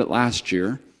you did it last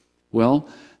year. Well,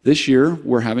 this year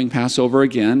we're having Passover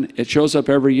again. It shows up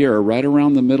every year right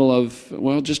around the middle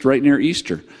of, just right near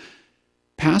Easter.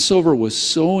 Passover was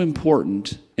so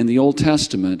important in the Old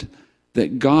Testament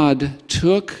that God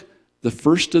took the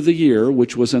first of the year,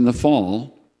 which was in the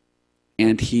fall,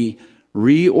 and he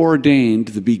reordained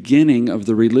the beginning of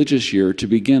the religious year to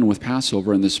begin with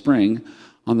Passover in the spring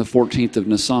on the 14th of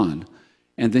Nisan.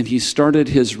 And then he started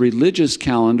his religious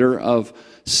calendar of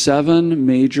 7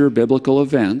 major biblical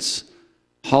events,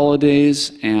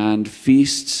 holidays and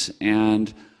feasts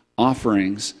and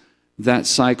offerings that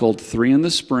cycled 3 in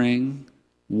the spring,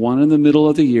 1 in the middle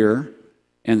of the year,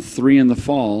 and 3 in the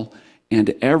fall.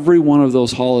 And every one of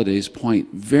those holidays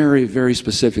point very, very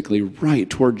specifically right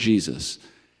toward Jesus.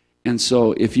 And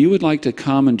so if you would like to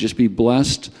come and just be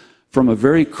blessed from a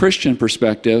very Christian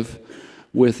perspective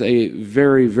with a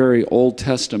very, very Old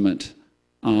Testament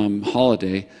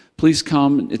holiday, please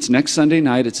come. It's next Sunday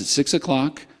night. It's at 6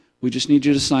 o'clock. We just need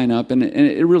you to sign up. And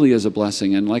it really is a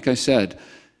blessing. And like I said,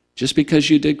 just because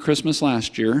you did Christmas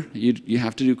last year, you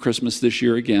have to do Christmas this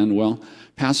year again. Well,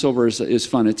 Passover is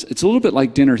fun. It's a little bit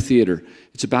like dinner theater.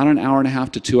 It's about an hour and a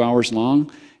half to 2 hours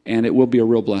long, and it will be a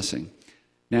real blessing.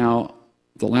 Now,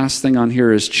 the last thing on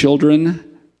here is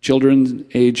children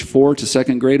age 4 to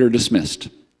 2nd grade are dismissed.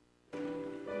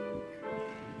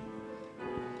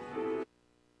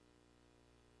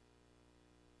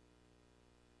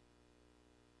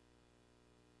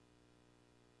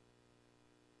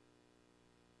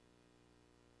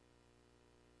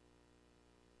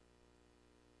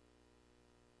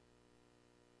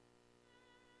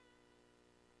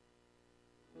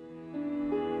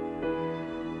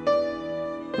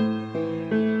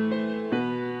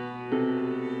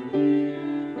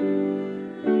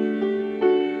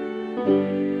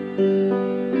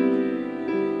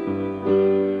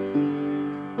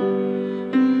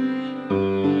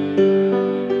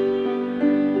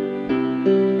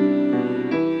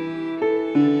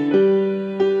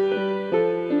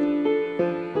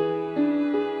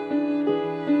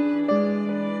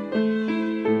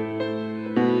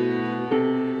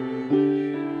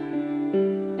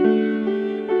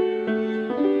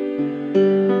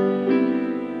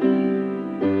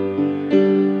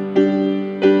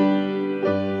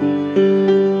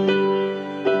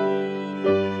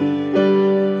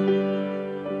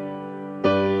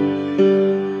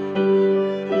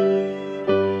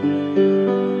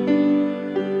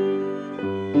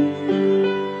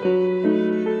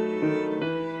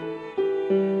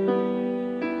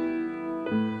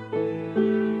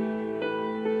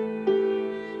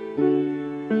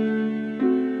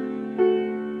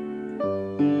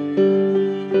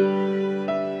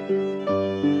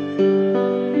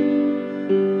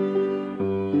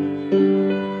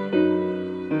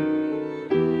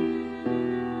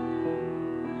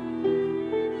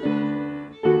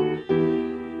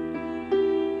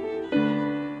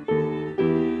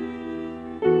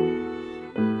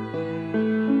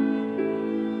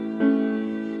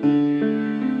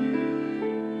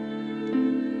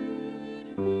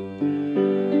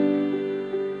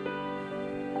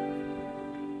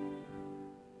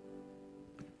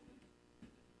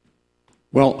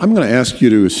 Well, I'm going to ask you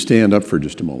to stand up for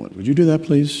just a moment. Would you do that,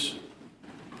 please?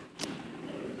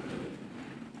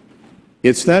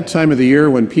 It's that time of the year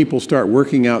when people start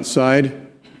working outside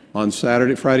on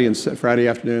Friday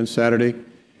afternoon, Saturday,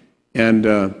 and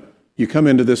you come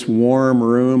into this warm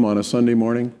room on a Sunday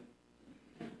morning.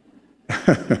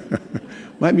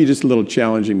 Might be just a little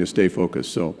challenging to stay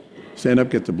focused, so stand up,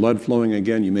 get the blood flowing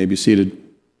again. You may be seated.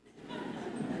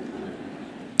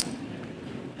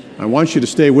 I want you to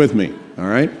stay with me, all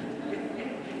right?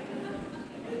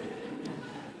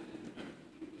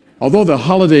 Although the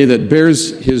holiday that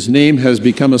bears his name has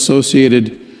become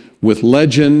associated with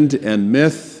legend and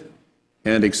myth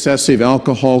and excessive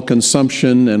alcohol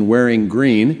consumption and wearing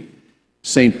green,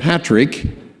 St. Patrick,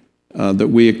 that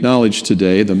we acknowledge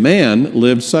today, the man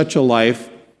lived such a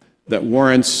life that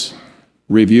warrants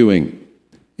reviewing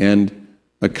and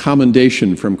a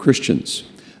commendation from Christians.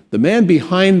 The man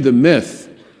behind the myth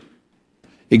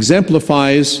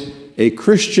exemplifies a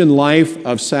Christian life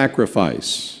of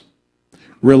sacrifice,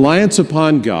 reliance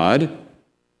upon God,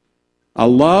 a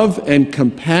love and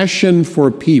compassion for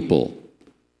people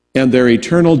and their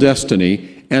eternal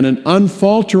destiny, and an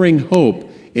unfaltering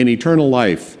hope in eternal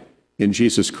life in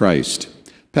Jesus Christ.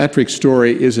 Patrick's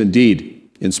story is indeed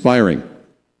inspiring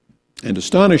and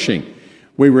astonishing.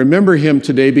 We remember him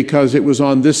today because it was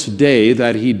on this day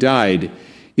that he died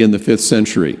in the 5th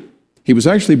century. He was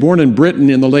actually born in Britain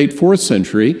in the late 4th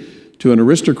century to an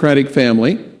aristocratic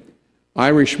family.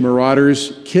 Irish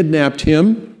marauders kidnapped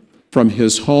him from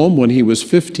his home when he was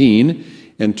 15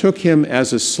 and took him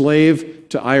as a slave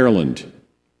to Ireland.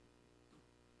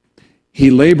 He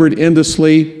labored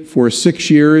endlessly for 6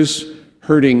 years,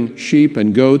 herding sheep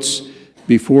and goats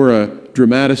before a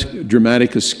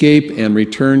dramatic escape and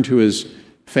return to his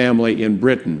family in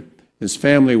Britain. His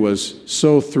family was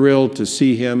so thrilled to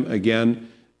see him again,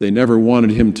 they never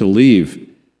wanted him to leave.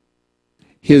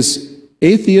 His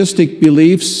atheistic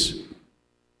beliefs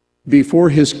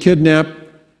before his kidnap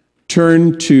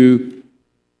turned to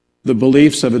the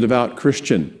beliefs of a devout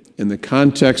Christian in the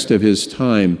context of his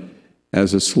time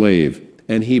as a slave,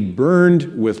 and he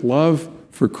burned with love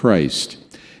for Christ.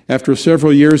 After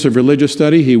several years of religious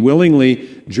study, he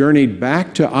willingly journeyed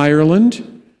back to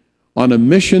Ireland on a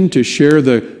mission to share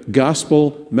the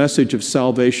gospel message of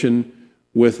salvation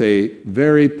with a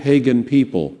very pagan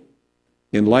people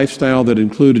in lifestyle that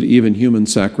included even human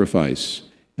sacrifice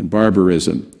and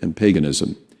barbarism and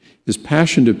paganism. His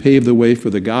passion to pave the way for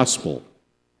the gospel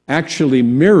actually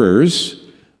mirrors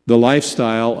the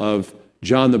lifestyle of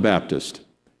John the Baptist.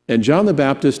 And John the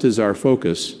Baptist is our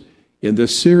focus in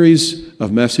this series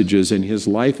of messages in his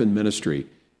life and ministry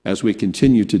as we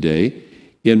continue today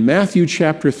in Matthew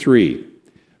chapter 3.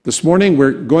 This morning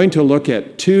we're going to look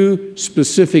at 2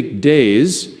 specific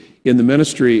days in the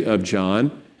ministry of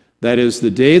John. That is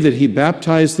the day that he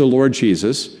baptized the Lord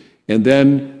Jesus and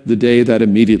then the day that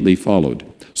immediately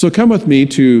followed. So come with me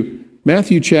to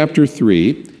Matthew chapter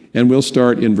 3 and we'll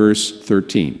start in verse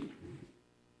 13.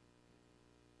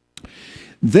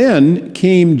 Then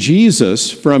came Jesus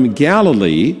from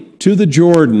Galilee to the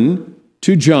Jordan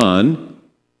to John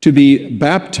to be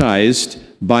baptized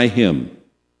by him.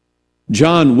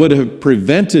 John would have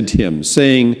prevented him,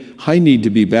 saying, "I need to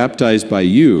be baptized by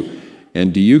you,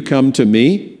 and do you come to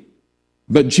me?"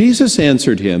 But Jesus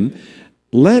answered him,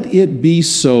 "Let it be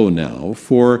so now,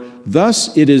 for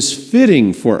thus it is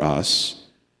fitting for us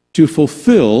to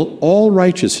fulfill all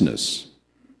righteousness."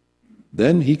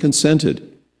 Then he consented.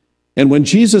 And when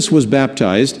Jesus was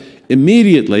baptized,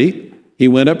 immediately he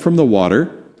went up from the water,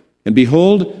 and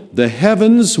behold, the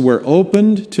heavens were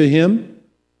opened to him,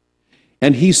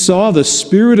 and he saw the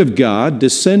Spirit of God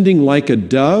descending like a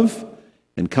dove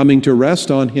and coming to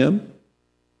rest on him.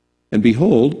 And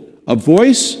behold, a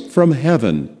voice from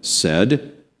heaven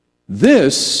said,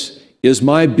 "This is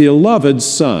my beloved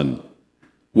Son,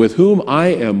 with whom I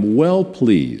am well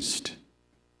pleased."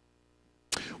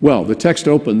 Well, the text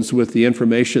opens with the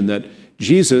information that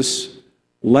Jesus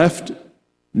left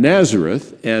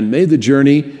Nazareth and made the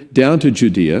journey down to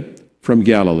Judea from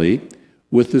Galilee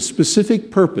with the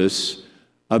specific purpose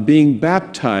of being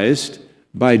baptized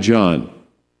by John.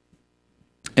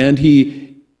 And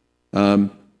he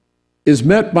is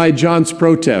met by John's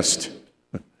protest.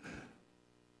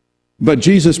 But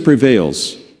Jesus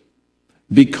prevails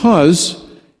because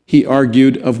he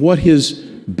argued of what his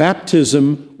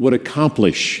baptism would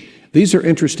accomplish. These are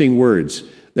interesting words,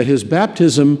 that his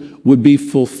baptism would be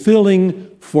fulfilling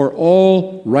for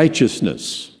all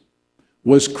righteousness.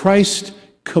 Was Christ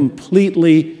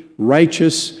completely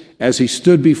righteous as he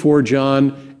stood before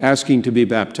John asking to be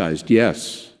baptized?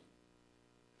 Yes.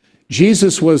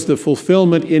 Jesus was the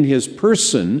fulfillment in his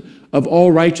person of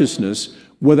all righteousness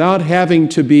without having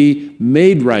to be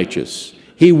made righteous.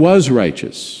 He was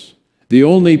righteous, the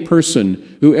only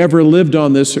person who ever lived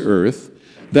on this earth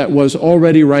that was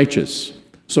already righteous.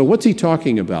 So what's he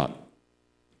talking about?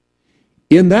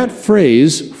 In that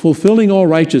phrase, fulfilling all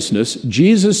righteousness,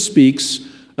 Jesus speaks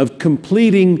of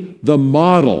completing the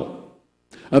model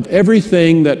of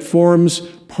everything that forms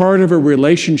part of a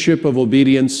relationship of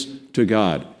obedience to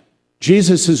God.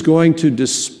 Jesus is going to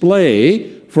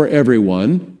display for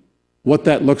everyone what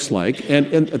that looks like,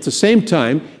 and at the same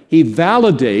time, he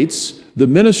validates the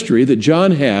ministry that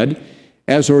John had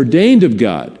as ordained of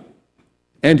God,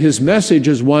 and his message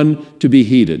is one to be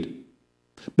heeded.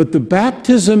 But the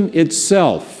baptism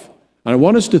itself, and I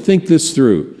want us to think this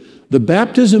through, the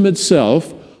baptism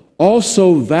itself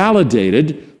also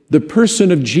validated the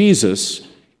person of Jesus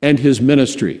and his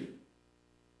ministry.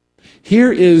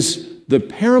 Here is the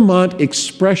paramount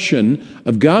expression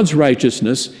of God's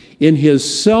righteousness in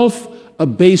his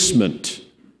self-abasement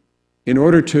in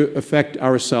order to effect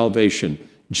our salvation.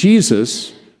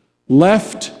 Jesus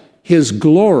left his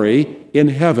glory in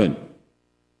heaven.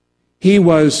 He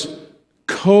was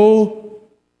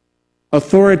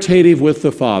co-authoritative with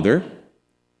the Father,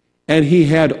 and he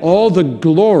had all the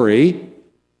glory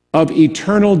of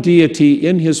eternal deity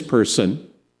in his person.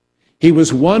 He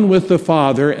was one with the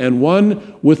Father and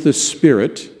one with the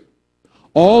Spirit.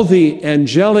 All the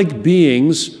angelic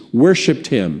beings worshiped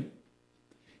him,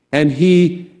 and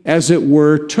he, as it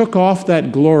were, took off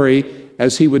that glory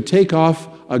as he would take off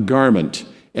a garment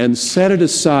and set it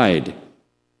aside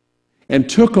and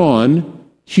took on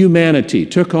humanity,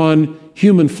 took on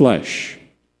human flesh.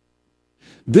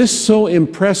 This so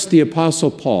impressed the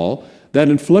Apostle Paul that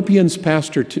in Philippians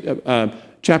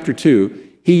chapter 2,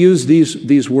 he used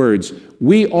these words,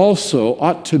 "We also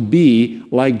ought to be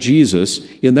like Jesus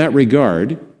in that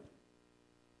regard,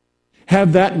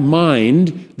 have that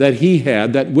mind that he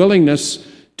had, that willingness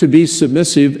to be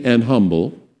submissive and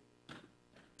humble,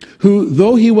 who,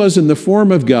 though he was in the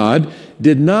form of God,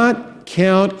 did not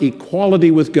count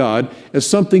equality with God as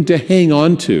something to hang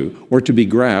on to or to be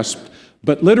grasped,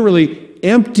 but literally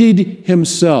emptied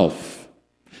himself,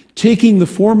 taking the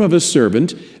form of a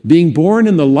servant, being born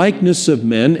in the likeness of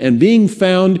men, and being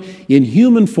found in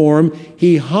human form,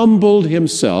 he humbled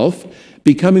himself,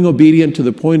 becoming obedient to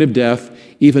the point of death,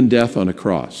 even death on a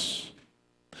cross."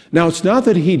 Now, it's not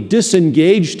that he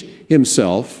disengaged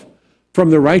himself from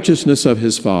the righteousness of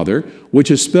his Father, which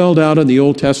is spelled out in the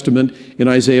Old Testament in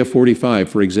Isaiah 45,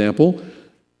 for example.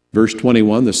 Verse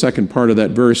 21, the second part of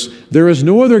that verse, "There is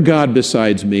no other God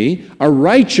besides me, a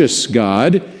righteous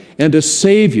God and a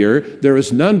Savior. There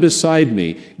is none beside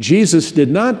me." Jesus did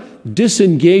not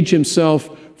disengage himself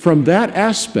from that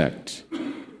aspect.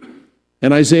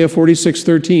 And Isaiah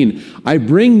 46:13, "I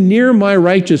bring near my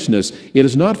righteousness. It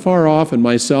is not far off, and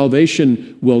my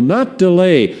salvation will not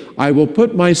delay. I will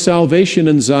put my salvation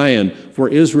in Zion, for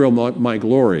Israel my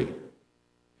glory."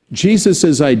 Jesus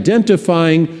is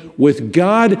identifying with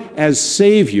God as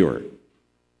Savior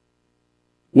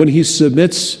when he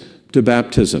submits to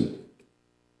baptism.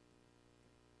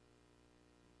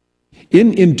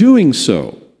 In doing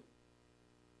so,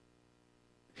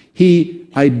 he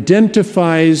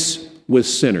identifies with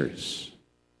sinners.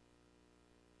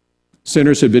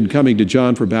 Sinners had been coming to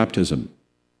John for baptism.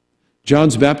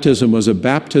 John's baptism was a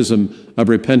baptism of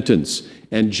repentance,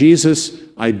 and Jesus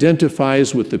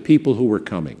identifies with the people who were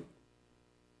coming.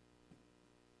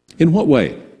 In what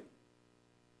way?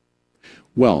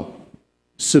 Well,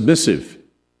 submissive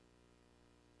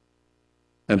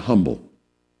and humble.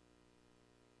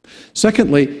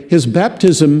 Secondly, his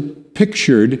baptism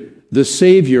pictured the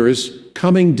Savior's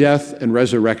coming death and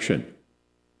resurrection.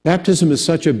 Baptism is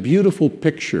such a beautiful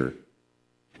picture.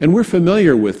 And we're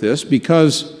familiar with this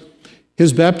because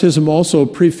his baptism also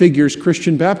prefigures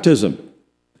Christian baptism.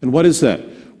 And what is that?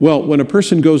 Well, when a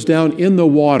person goes down in the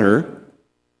water,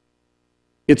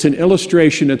 it's an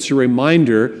illustration, it's a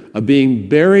reminder of being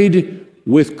buried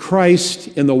with Christ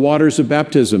in the waters of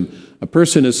baptism. A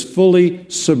person is fully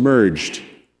submerged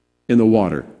in the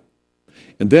water.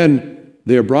 And then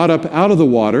they are brought up out of the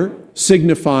water,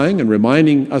 signifying and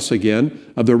reminding us again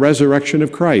of the resurrection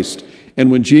of Christ.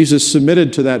 And when Jesus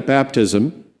submitted to that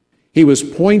baptism, he was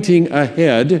pointing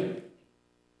ahead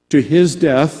to his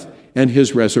death and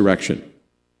his resurrection.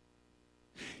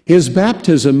 His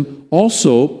baptism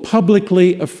also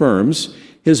publicly affirms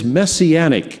his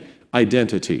messianic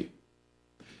identity.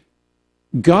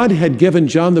 God had given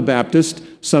John the Baptist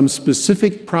some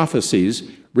specific prophecies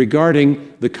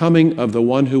regarding the coming of the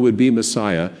one who would be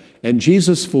Messiah, And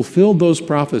Jesus fulfilled those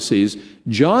prophecies.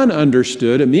 John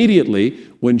understood immediately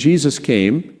when Jesus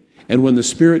came and when the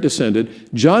Spirit descended,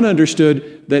 John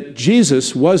understood that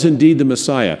Jesus was indeed the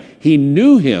Messiah. He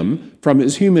knew him from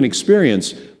his human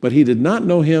experience, but he did not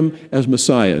know him as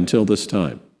Messiah until this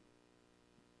time.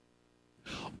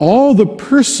 All the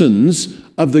persons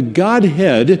of the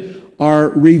Godhead are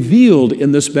revealed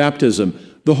in this baptism.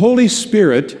 The Holy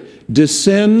Spirit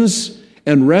descends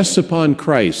and rests upon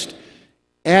Christ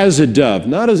as a dove,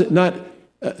 not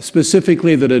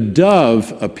specifically that a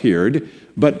dove appeared,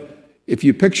 but if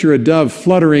you picture a dove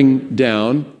fluttering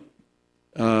down,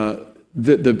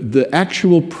 the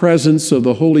actual presence of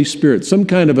the Holy Spirit, some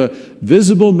kind of a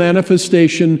visible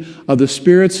manifestation of the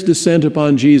Spirit's descent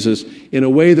upon Jesus in a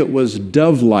way that was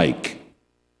dove-like,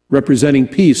 representing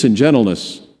peace and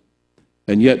gentleness,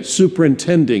 and yet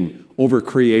superintending over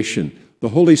creation. The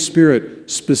Holy Spirit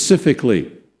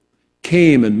specifically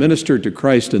came and ministered to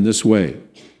Christ in this way.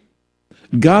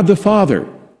 God the Father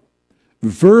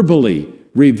verbally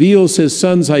reveals his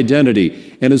Son's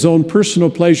identity and his own personal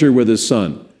pleasure with his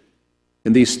Son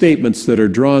in these statements that are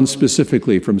drawn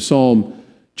specifically from Psalm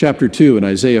chapter 2 and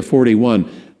Isaiah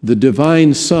 41. The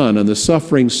divine Son and the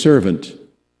suffering servant.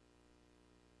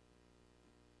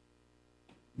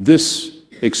 This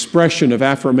expression of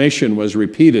affirmation was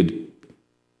repeated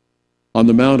on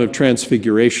the Mount of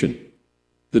Transfiguration.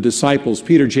 The disciples,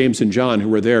 Peter, James, and John, who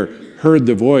were there, heard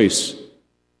the voice,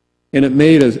 and it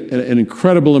made an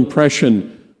incredible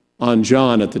impression on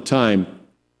John at the time,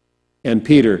 and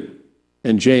Peter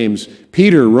and James.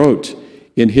 Peter wrote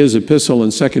in his epistle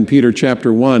in 2 Peter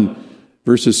chapter 1,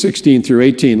 verses 16 through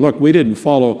 18, look, we didn't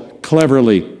follow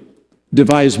cleverly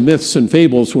devised myths and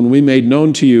fables when we made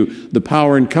known to you the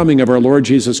power and coming of our Lord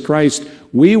Jesus Christ.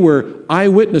 We were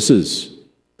eyewitnesses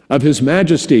of his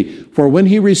majesty, for when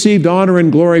he received honor and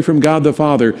glory from God the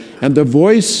Father, and the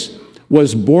voice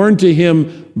was borne to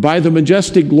him by the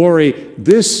majestic glory,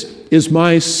 this is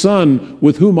my Son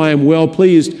with whom I am well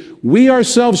pleased. We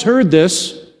ourselves heard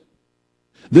this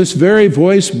very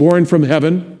voice borne from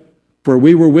heaven, for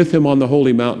we were with him on the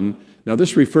holy mountain. Now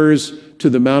this refers to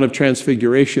the Mount of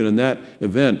Transfiguration and that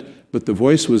event, but the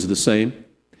voice was the same.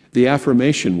 The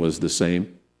affirmation was the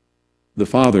same. The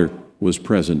Father was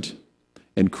present.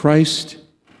 And Christ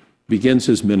begins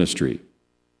his ministry.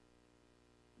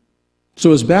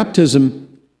 So as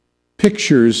baptism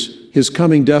pictures his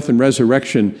coming death and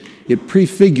resurrection, it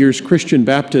prefigures Christian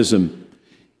baptism.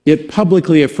 It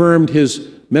publicly affirmed his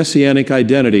messianic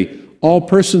identity. All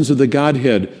persons of the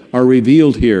Godhead are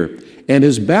revealed here. And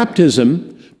his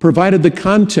baptism provided the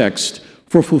context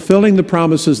for fulfilling the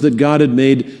promises that God had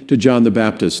made to John the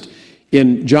Baptist.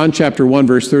 In John chapter 1,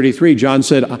 verse 33, John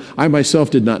said, I myself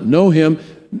did not know him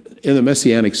in the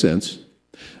messianic sense,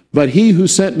 but he who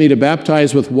sent me to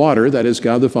baptize with water, that is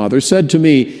God the Father, said to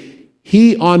me,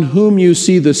 he on whom you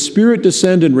see the Spirit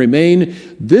descend and remain,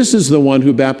 this is the one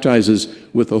who baptizes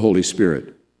with the Holy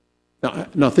Spirit.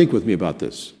 Now think with me about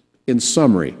this. In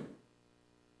summary,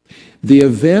 the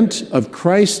event of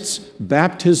Christ's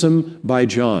baptism by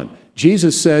John,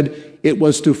 Jesus said it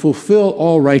was to fulfill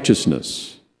all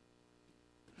righteousness.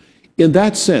 In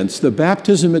that sense, the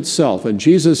baptism itself and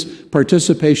Jesus'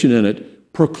 participation in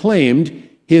it proclaimed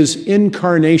his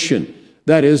incarnation.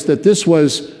 That is, that this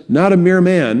was not a mere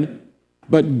man,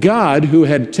 but God who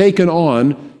had taken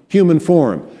on human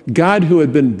form, God who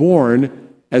had been born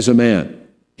as a man.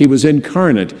 He was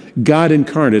incarnate, God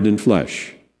incarnate in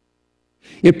flesh.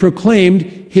 It proclaimed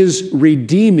his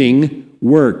redeeming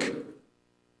work.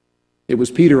 It was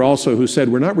Peter also who said,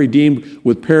 we're not redeemed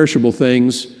with perishable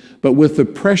things, but with the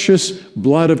precious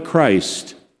blood of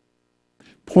Christ,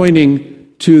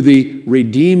 pointing to the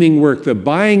redeeming work, the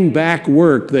buying back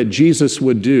work that Jesus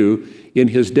would do in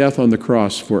his death on the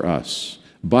cross for us,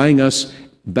 buying us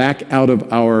back out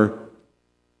of our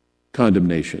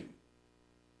condemnation.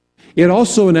 It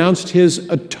also announced his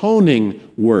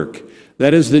atoning work.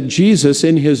 That is, that Jesus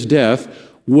in his death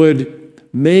would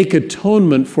make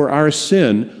atonement for our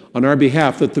sin on our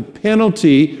behalf, that the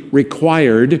penalty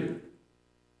required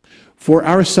for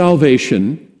our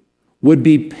salvation would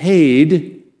be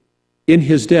paid in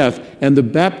his death, and the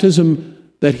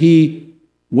baptism that he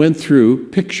went through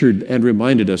pictured and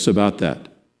reminded us about that.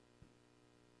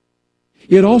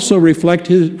 It also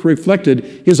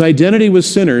reflected his identity with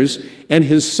sinners and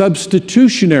his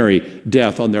substitutionary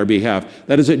death on their behalf.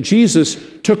 That is, that Jesus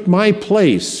took my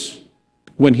place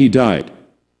when he died.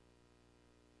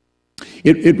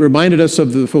 It reminded us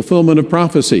of the fulfillment of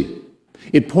prophecy.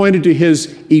 It pointed to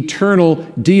his eternal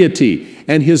deity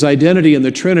and his identity in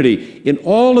the Trinity. In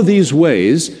all of these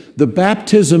ways, the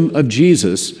baptism of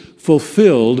Jesus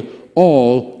fulfilled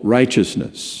all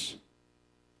righteousness.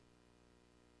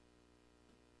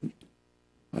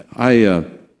 I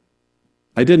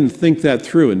didn't think that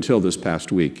through until this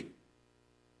past week.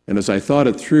 And as I thought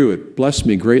it through, it blessed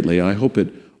me greatly. I hope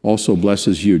it also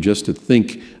blesses you just to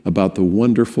think about the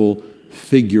wonderful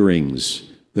figurings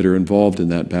that are involved in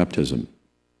that baptism.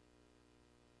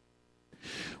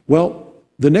 Well,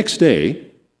 the next day,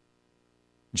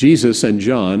 Jesus and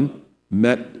John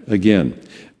met again.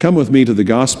 Come with me to the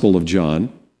Gospel of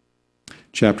John,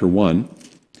 chapter 1,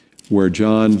 where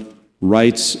John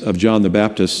writes of John the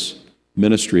Baptist's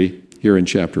ministry here in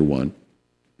chapter 1.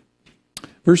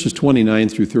 Verses 29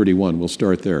 through 31, we'll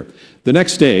start there. The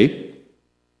next day,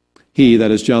 he,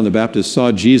 that is John the Baptist,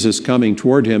 saw Jesus coming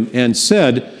toward him and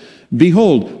said,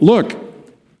 "Behold, look,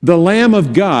 the Lamb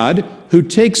of God who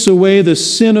takes away the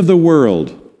sin of the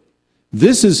world.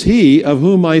 This is he of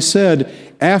whom I said,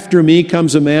 after me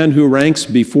comes a man who ranks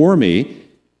before me,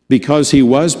 because he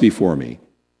was before me.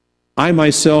 I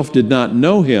myself did not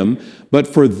know him, but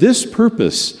for this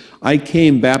purpose I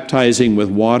came baptizing with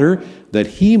water, that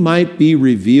he might be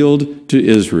revealed to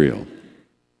Israel."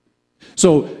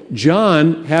 So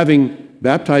John, having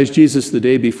baptized Jesus the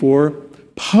day before,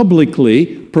 publicly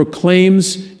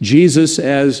proclaims Jesus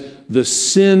as the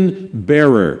sin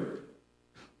bearer,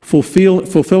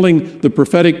 fulfilling the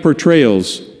prophetic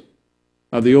portrayals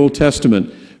of the Old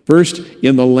Testament. First,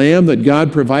 in the lamb that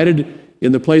God provided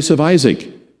in the place of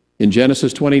Isaac. In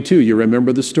Genesis 22, you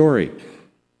remember the story.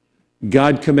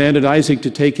 God commanded Isaac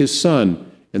to take his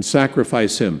son and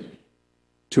sacrifice him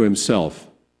to himself.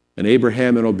 And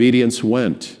Abraham in obedience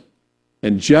went.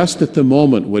 And just at the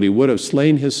moment when he would have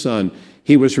slain his son,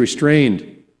 he was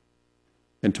restrained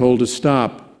and told to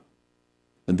stop.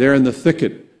 And there in the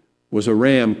thicket was a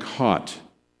ram caught,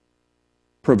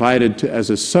 provided as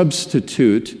a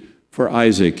substitute for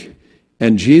Isaac.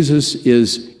 And Jesus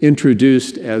is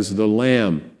introduced as the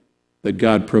lamb that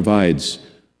God provides,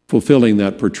 fulfilling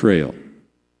that portrayal.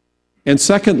 And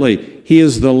secondly, he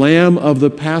is the Lamb of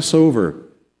the Passover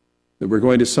that we're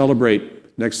going to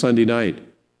celebrate next Sunday night.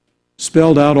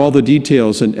 Spelled out all the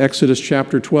details in Exodus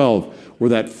chapter 12, where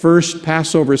that first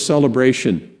Passover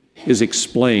celebration is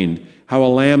explained, how a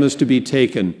lamb is to be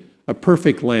taken, a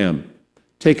perfect lamb,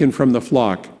 taken from the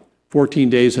flock 14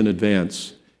 days in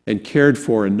advance, and cared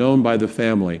for and known by the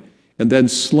family, and then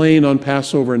slain on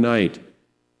Passover night,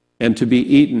 and to be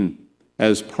eaten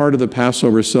as part of the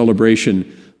Passover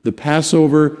celebration. The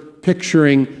Passover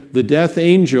picturing the death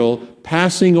angel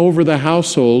passing over the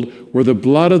household where the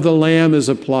blood of the lamb is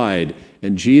applied,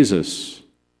 and Jesus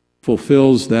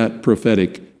fulfills that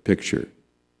prophetic picture.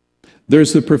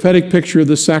 There's the prophetic picture of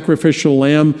the sacrificial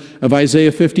lamb of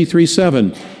Isaiah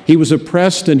 53:7. He was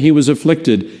oppressed and he was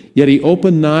afflicted, yet he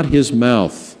opened not his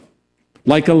mouth.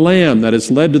 Like a lamb that is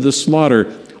led to the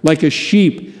slaughter, like a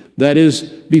sheep that is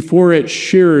before its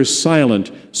shearers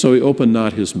silent, so he opened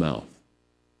not his mouth.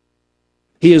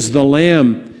 He is the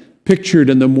lamb pictured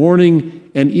in the morning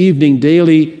and evening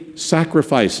daily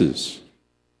sacrifices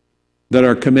that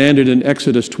are commanded in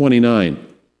Exodus 29.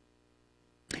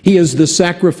 He is the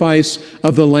sacrifice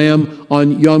of the lamb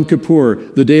on Yom Kippur,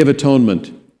 the Day of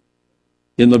Atonement.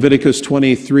 In Leviticus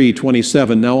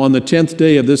 23:27, "Now on the 10th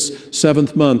day of this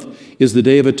 7th month is the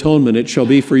Day of Atonement. It shall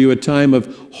be for you a time of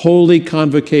holy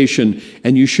convocation,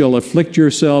 and you shall afflict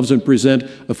yourselves and present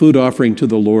a food offering to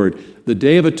the Lord." The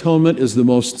Day of Atonement is the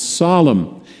most solemn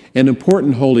and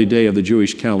important holy day of the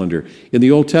Jewish calendar. In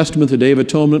the Old Testament, the Day of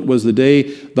Atonement was the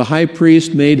day the high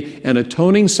priest made an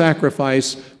atoning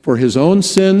sacrifice for his own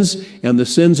sins and the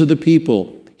sins of the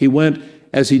people. He went,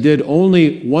 as he did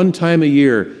only one time a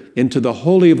year, into the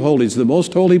Holy of Holies, the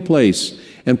most holy place,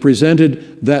 and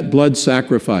presented that blood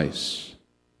sacrifice.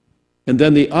 And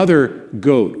then the other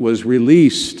goat was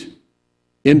released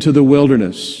into the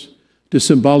wilderness to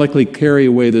symbolically carry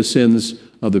away the sins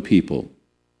of the people.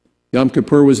 Yom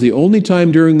Kippur was the only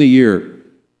time during the year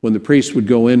when the priest would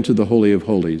go into the Holy of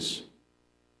Holies.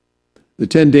 The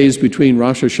 10 days between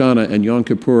Rosh Hashanah and Yom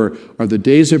Kippur are the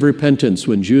days of repentance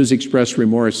when Jews express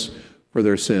remorse for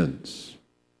their sins.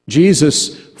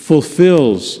 Jesus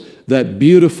fulfills that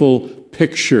beautiful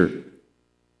picture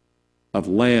of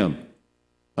Lamb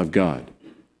of God.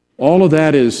 All of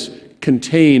that is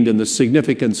contained in the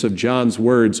significance of John's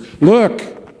words. Look,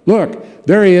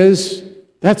 there he is.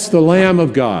 That's the Lamb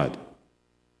of God.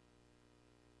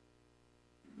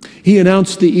 He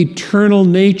announced the eternal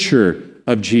nature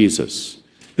of Jesus.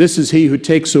 This is he who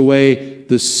takes away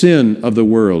the sin of the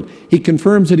world. He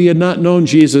confirms that he had not known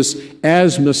Jesus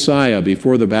as Messiah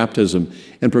before the baptism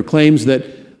and proclaims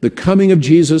that the coming of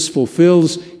Jesus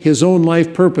fulfills his own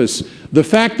life purpose. The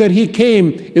fact that he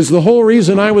came is the whole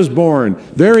reason I was born.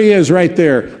 There he is right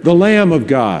there, the Lamb of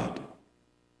God.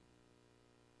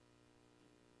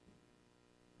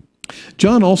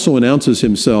 John also announces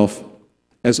himself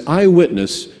as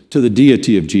eyewitness to the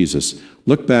deity of Jesus.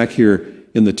 Look back here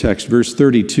in the text, verse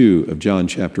 32 of John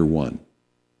chapter 1.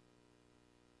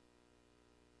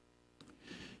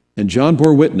 And John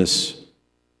bore witness,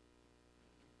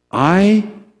 I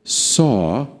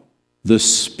saw the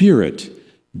Spirit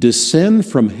descend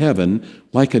from heaven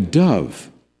like a dove,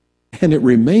 and it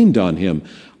remained on him.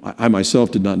 I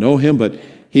myself did not know him, but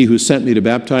he who sent me to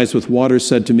baptize with water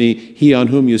said to me, he on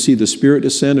whom you see the Spirit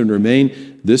descend and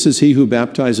remain, this is he who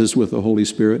baptizes with the Holy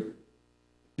Spirit.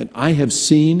 And I have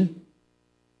seen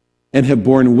and have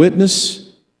borne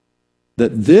witness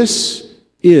that this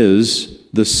is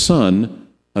the Son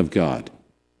of God.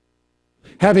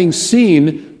 Having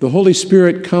seen the Holy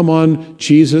Spirit come on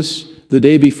Jesus the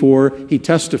day before, he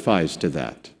testifies to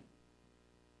that.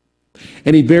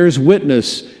 And he bears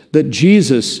witness that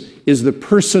Jesus is the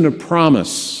person of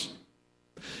promise,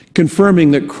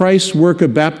 confirming that Christ's work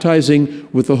of baptizing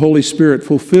with the Holy Spirit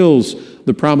fulfills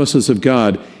the promises of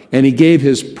God, and he gave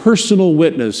his personal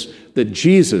witness that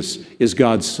Jesus is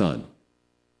God's Son.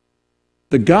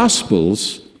 The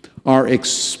Gospels are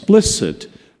explicit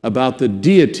about the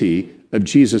deity of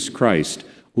Jesus Christ.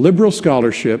 Liberal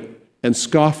scholarship and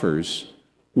scoffers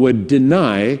would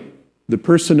deny the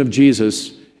person of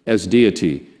Jesus as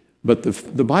deity. But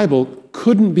the Bible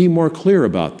couldn't be more clear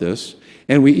about this.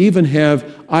 And we even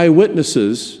have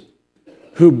eyewitnesses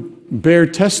who bear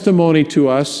testimony to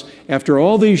us after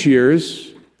all these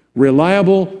years,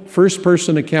 reliable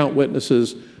first-person account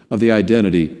witnesses of the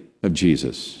identity of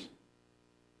Jesus.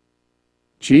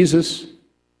 Jesus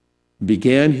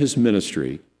began his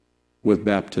ministry with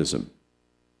baptism.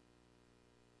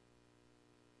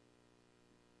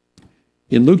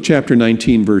 In Luke chapter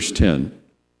 19, verse 10,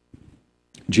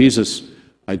 Jesus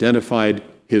identified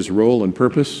his role and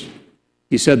purpose.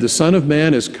 He said, the Son of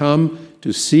Man has come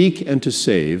to seek and to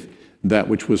save that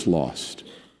which was lost.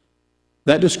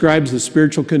 That describes the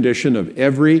spiritual condition of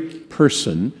every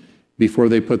person before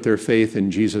they put their faith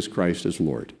in Jesus Christ as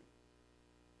Lord.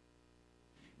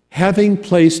 Having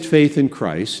placed faith in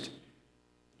Christ,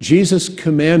 Jesus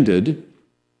commanded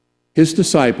his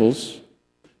disciples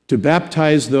to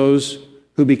baptize those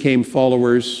who became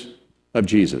followers of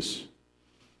Jesus.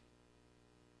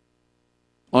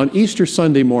 On Easter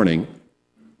Sunday morning,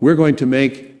 we're going to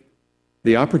make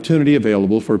the opportunity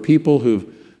available for people who've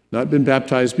not been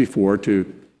baptized before to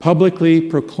publicly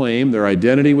proclaim their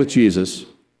identity with Jesus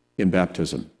in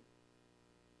baptism.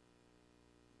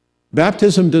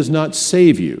 Baptism does not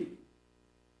save you,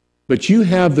 but you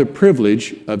have the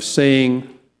privilege of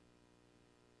saying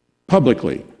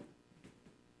publicly,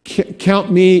 count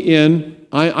me in,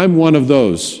 I'm one of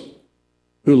those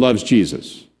who loves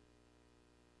Jesus.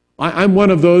 I'm one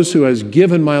of those who has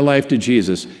given my life to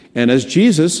Jesus. And as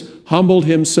Jesus humbled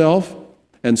himself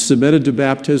and submitted to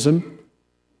baptism,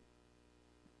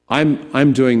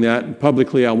 I'm doing that. And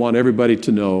publicly, I want everybody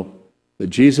to know that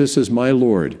Jesus is my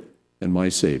Lord and my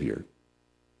Savior.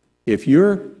 If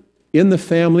you're in the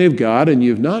family of God and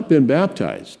you've not been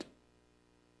baptized,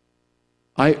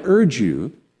 I urge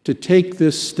you to take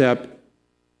this step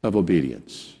of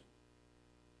obedience.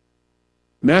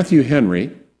 Matthew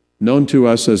Henry, known to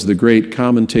us as the great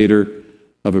commentator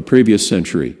of a previous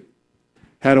century,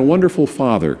 had a wonderful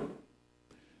father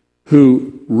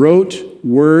who wrote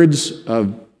words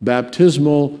of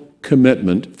baptismal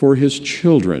commitment for his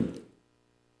children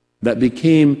that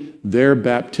became their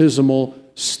baptismal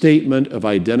statement of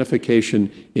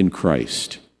identification in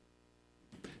Christ.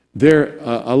 They're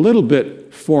a little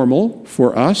bit formal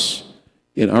for us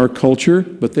in our culture,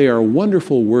 but they are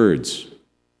wonderful words.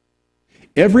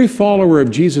 Every follower of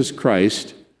Jesus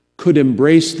Christ could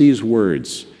embrace these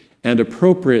words, and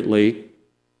appropriately,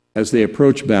 as they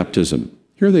approach baptism.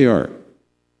 Here they are.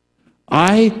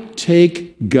 I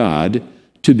take God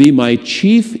to be my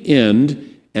chief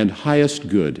end and highest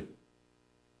good.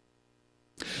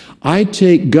 I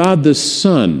take God the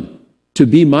Son to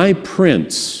be my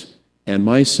Prince and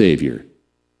my Savior.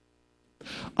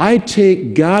 I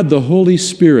take God the Holy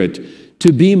Spirit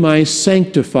to be my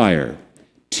sanctifier,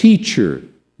 teacher,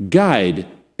 guide,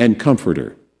 and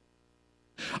comforter.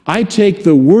 I take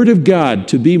the Word of God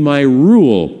to be my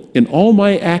rule in all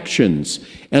my actions,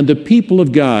 and the people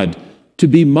of God to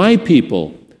be my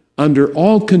people under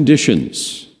all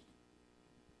conditions.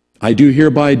 I do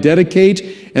hereby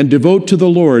dedicate and devote to the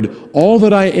Lord all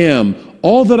that I am,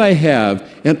 all that I have,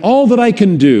 and all that I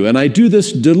can do, and I do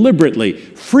this deliberately,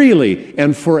 freely,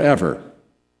 and forever.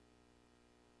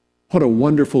 What a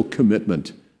wonderful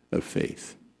commitment of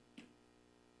faith.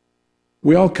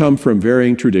 We all come from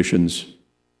varying traditions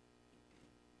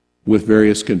with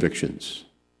various convictions.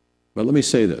 But let me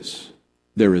say this.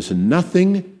 There is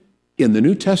nothing in the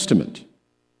New Testament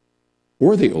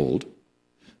or the Old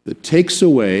that takes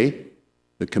away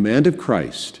the command of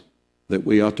Christ that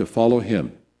we ought to follow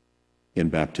him in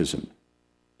baptism.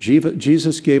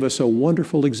 Jesus gave us a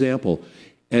wonderful example,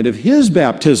 and if his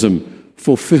baptism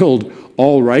fulfilled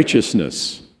all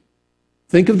righteousness,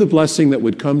 think of the blessing that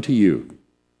would come to you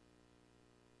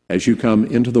as you come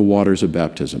into the waters of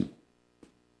baptism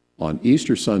on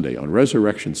Easter Sunday, on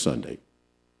Resurrection Sunday.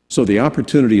 So the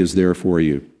opportunity is there for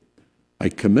you. I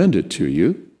commend it to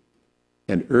you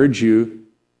and urge you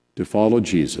to follow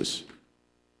Jesus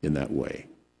in that way.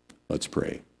 Let's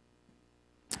pray.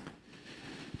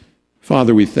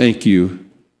 Father, we thank you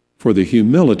for the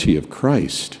humility of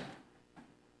Christ.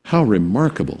 How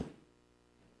remarkable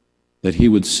that he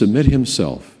would submit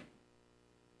himself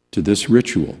to this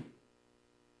ritual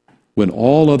when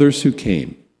all others who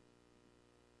came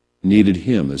needed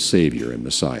him as Savior and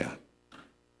Messiah.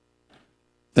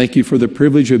 Thank you for the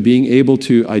privilege of being able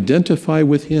to identify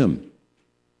with him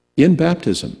in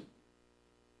baptism.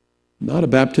 Not a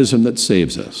baptism that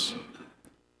saves us,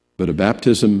 but a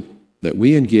baptism that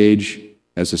we engage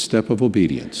as a step of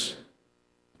obedience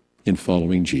in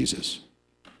following Jesus.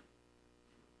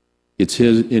 It's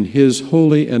in his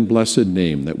holy and blessed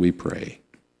name that we pray.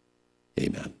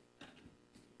 Amen.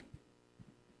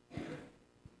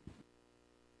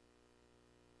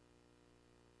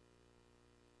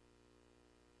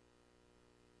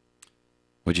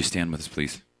 Would you stand with us,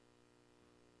 please?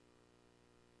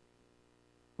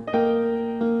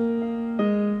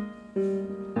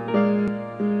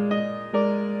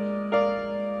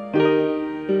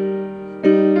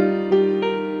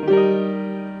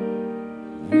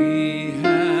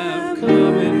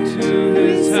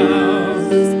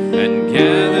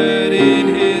 Gathered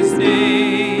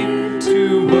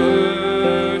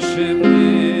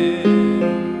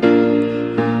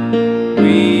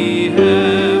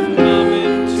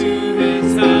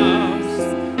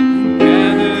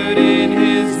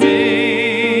his name.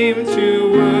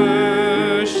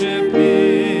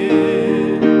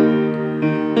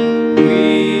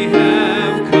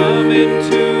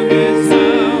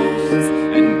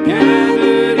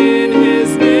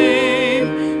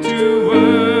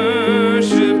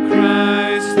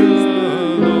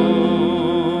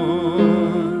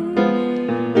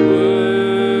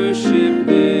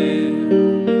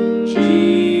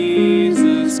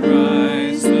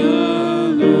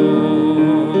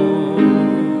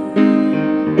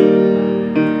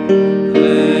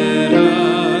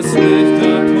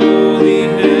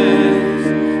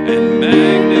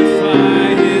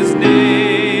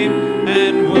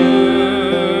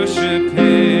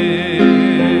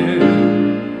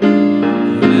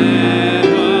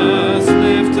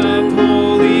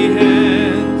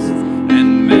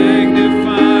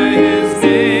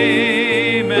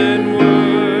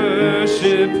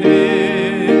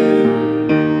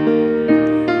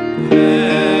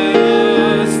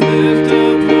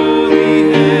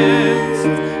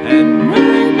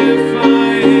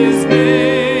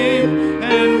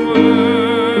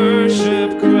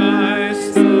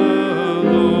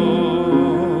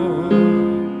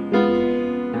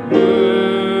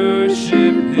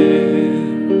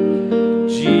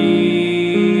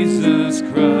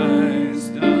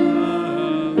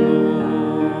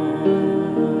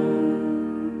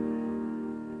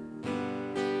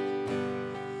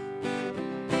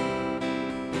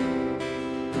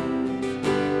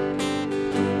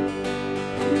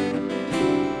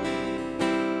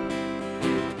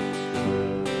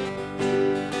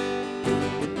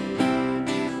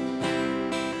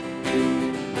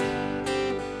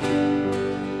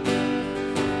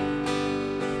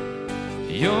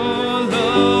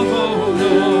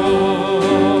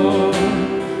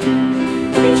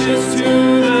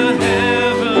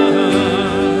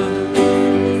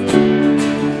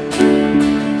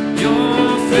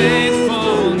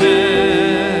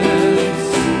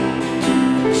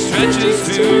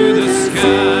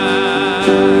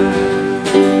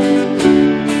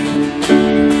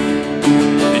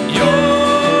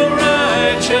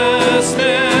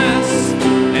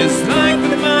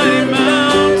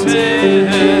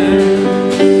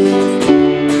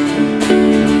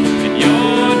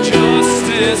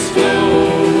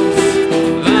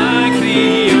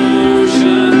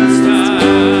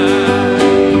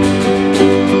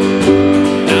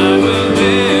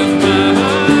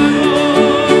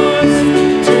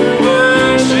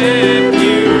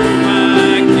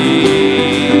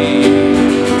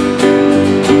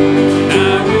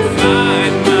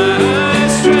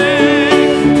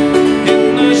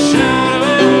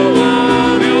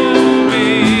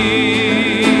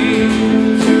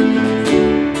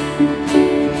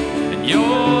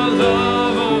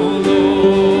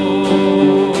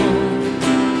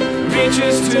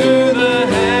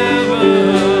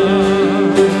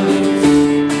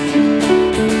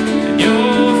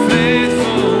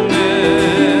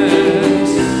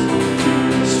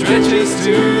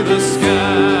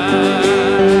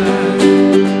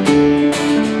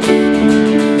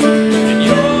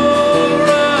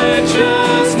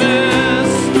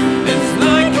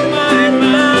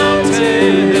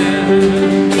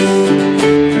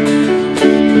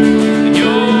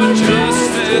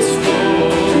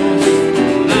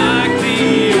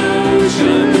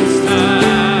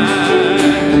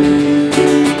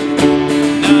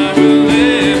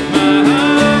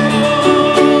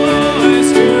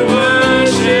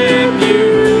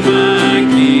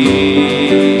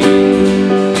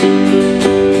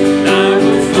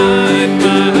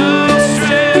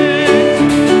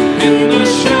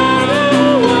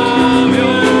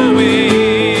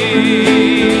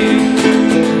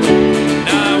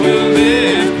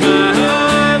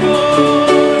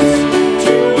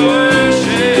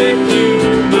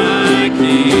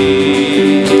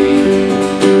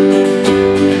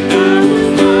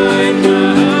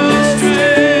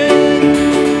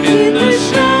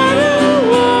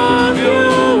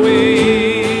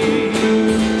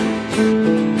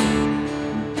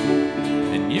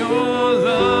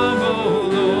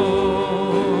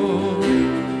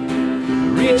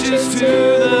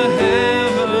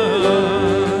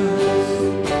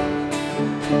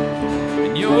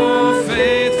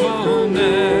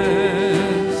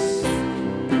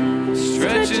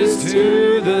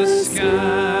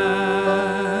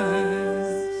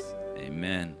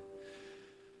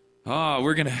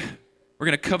 We're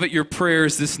gonna covet your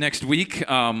prayers this next week.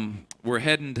 We're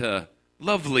heading to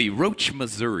lovely Roach,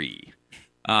 Missouri.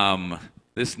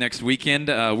 This next weekend,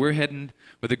 we're heading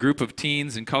with a group of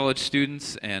teens and college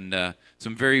students and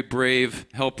some very brave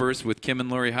helpers with Kim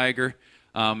and Lori Heiger.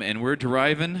 And we're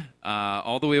driving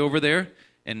all the way over there,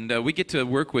 and we get to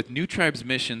work with New Tribes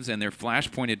Missions and their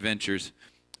Flashpoint Adventures.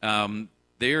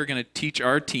 They are going to teach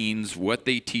our teens what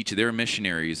they teach their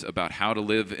missionaries about how to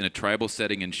live in a tribal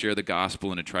setting and share the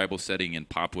gospel in a tribal setting in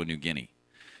Papua New Guinea.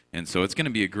 And so it's going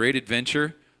to be a great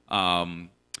adventure.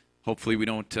 Hopefully we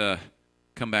don't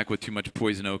come back with too much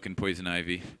poison oak and poison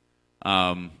ivy.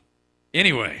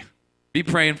 Anyway, be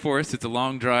praying for us. It's a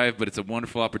long drive, but it's a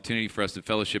wonderful opportunity for us to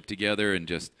fellowship together and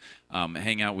just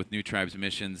hang out with New Tribes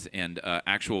Missions and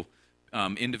actual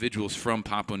individuals from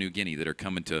Papua New Guinea that are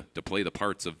coming to play the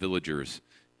parts of villagers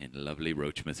in lovely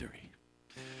Roach, Missouri.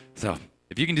 So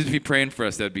if you can just be praying for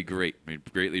us, that would be great.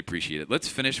 We'd greatly appreciate it. Let's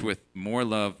finish with More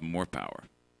Love, More Power.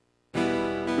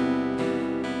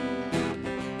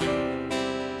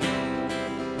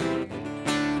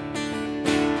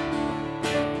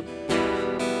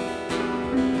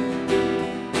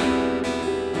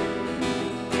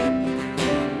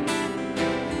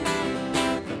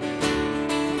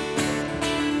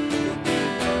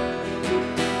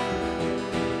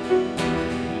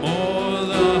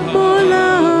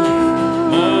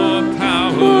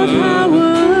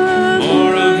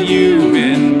 More of you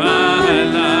in my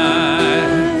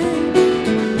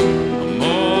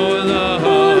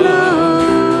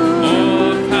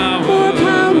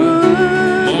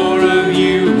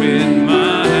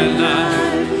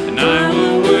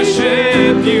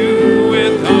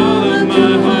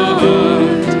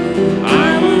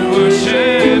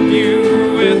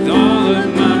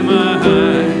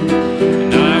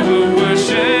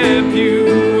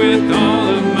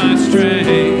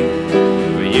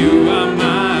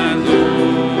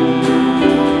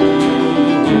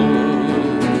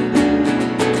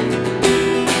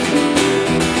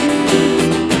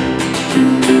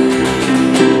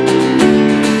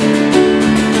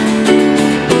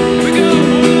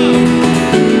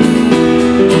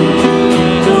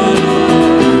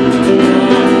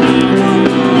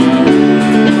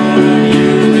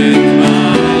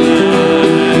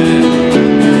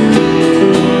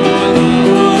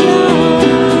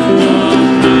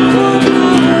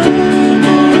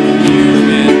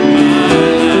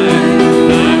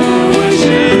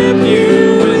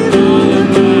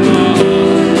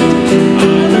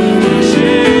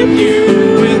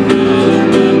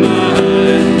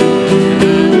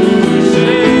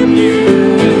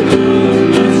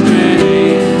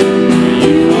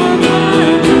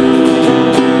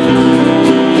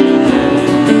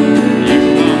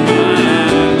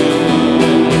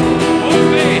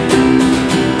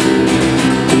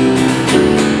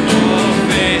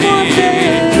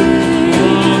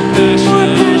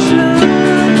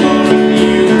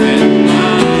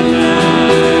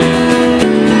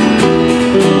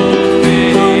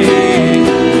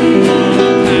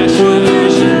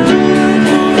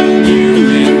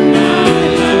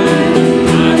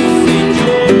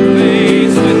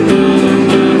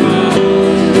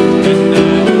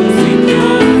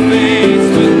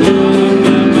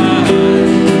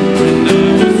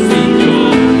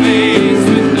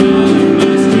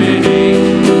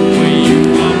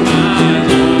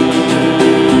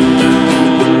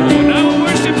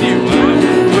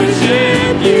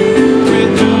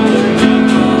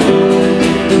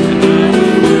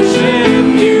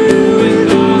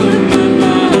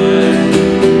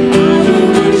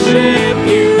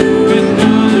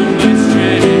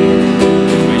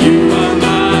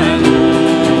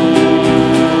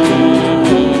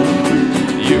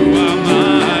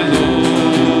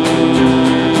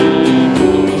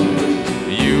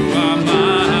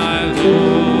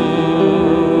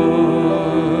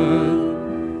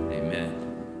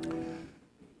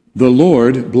The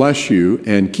Lord bless you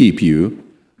and keep you.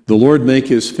 The Lord make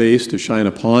his face to shine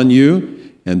upon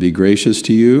you and be gracious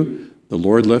to you. The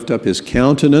Lord lift up his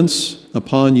countenance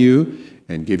upon you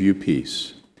and give you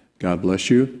peace. God bless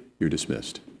you. You're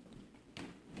dismissed.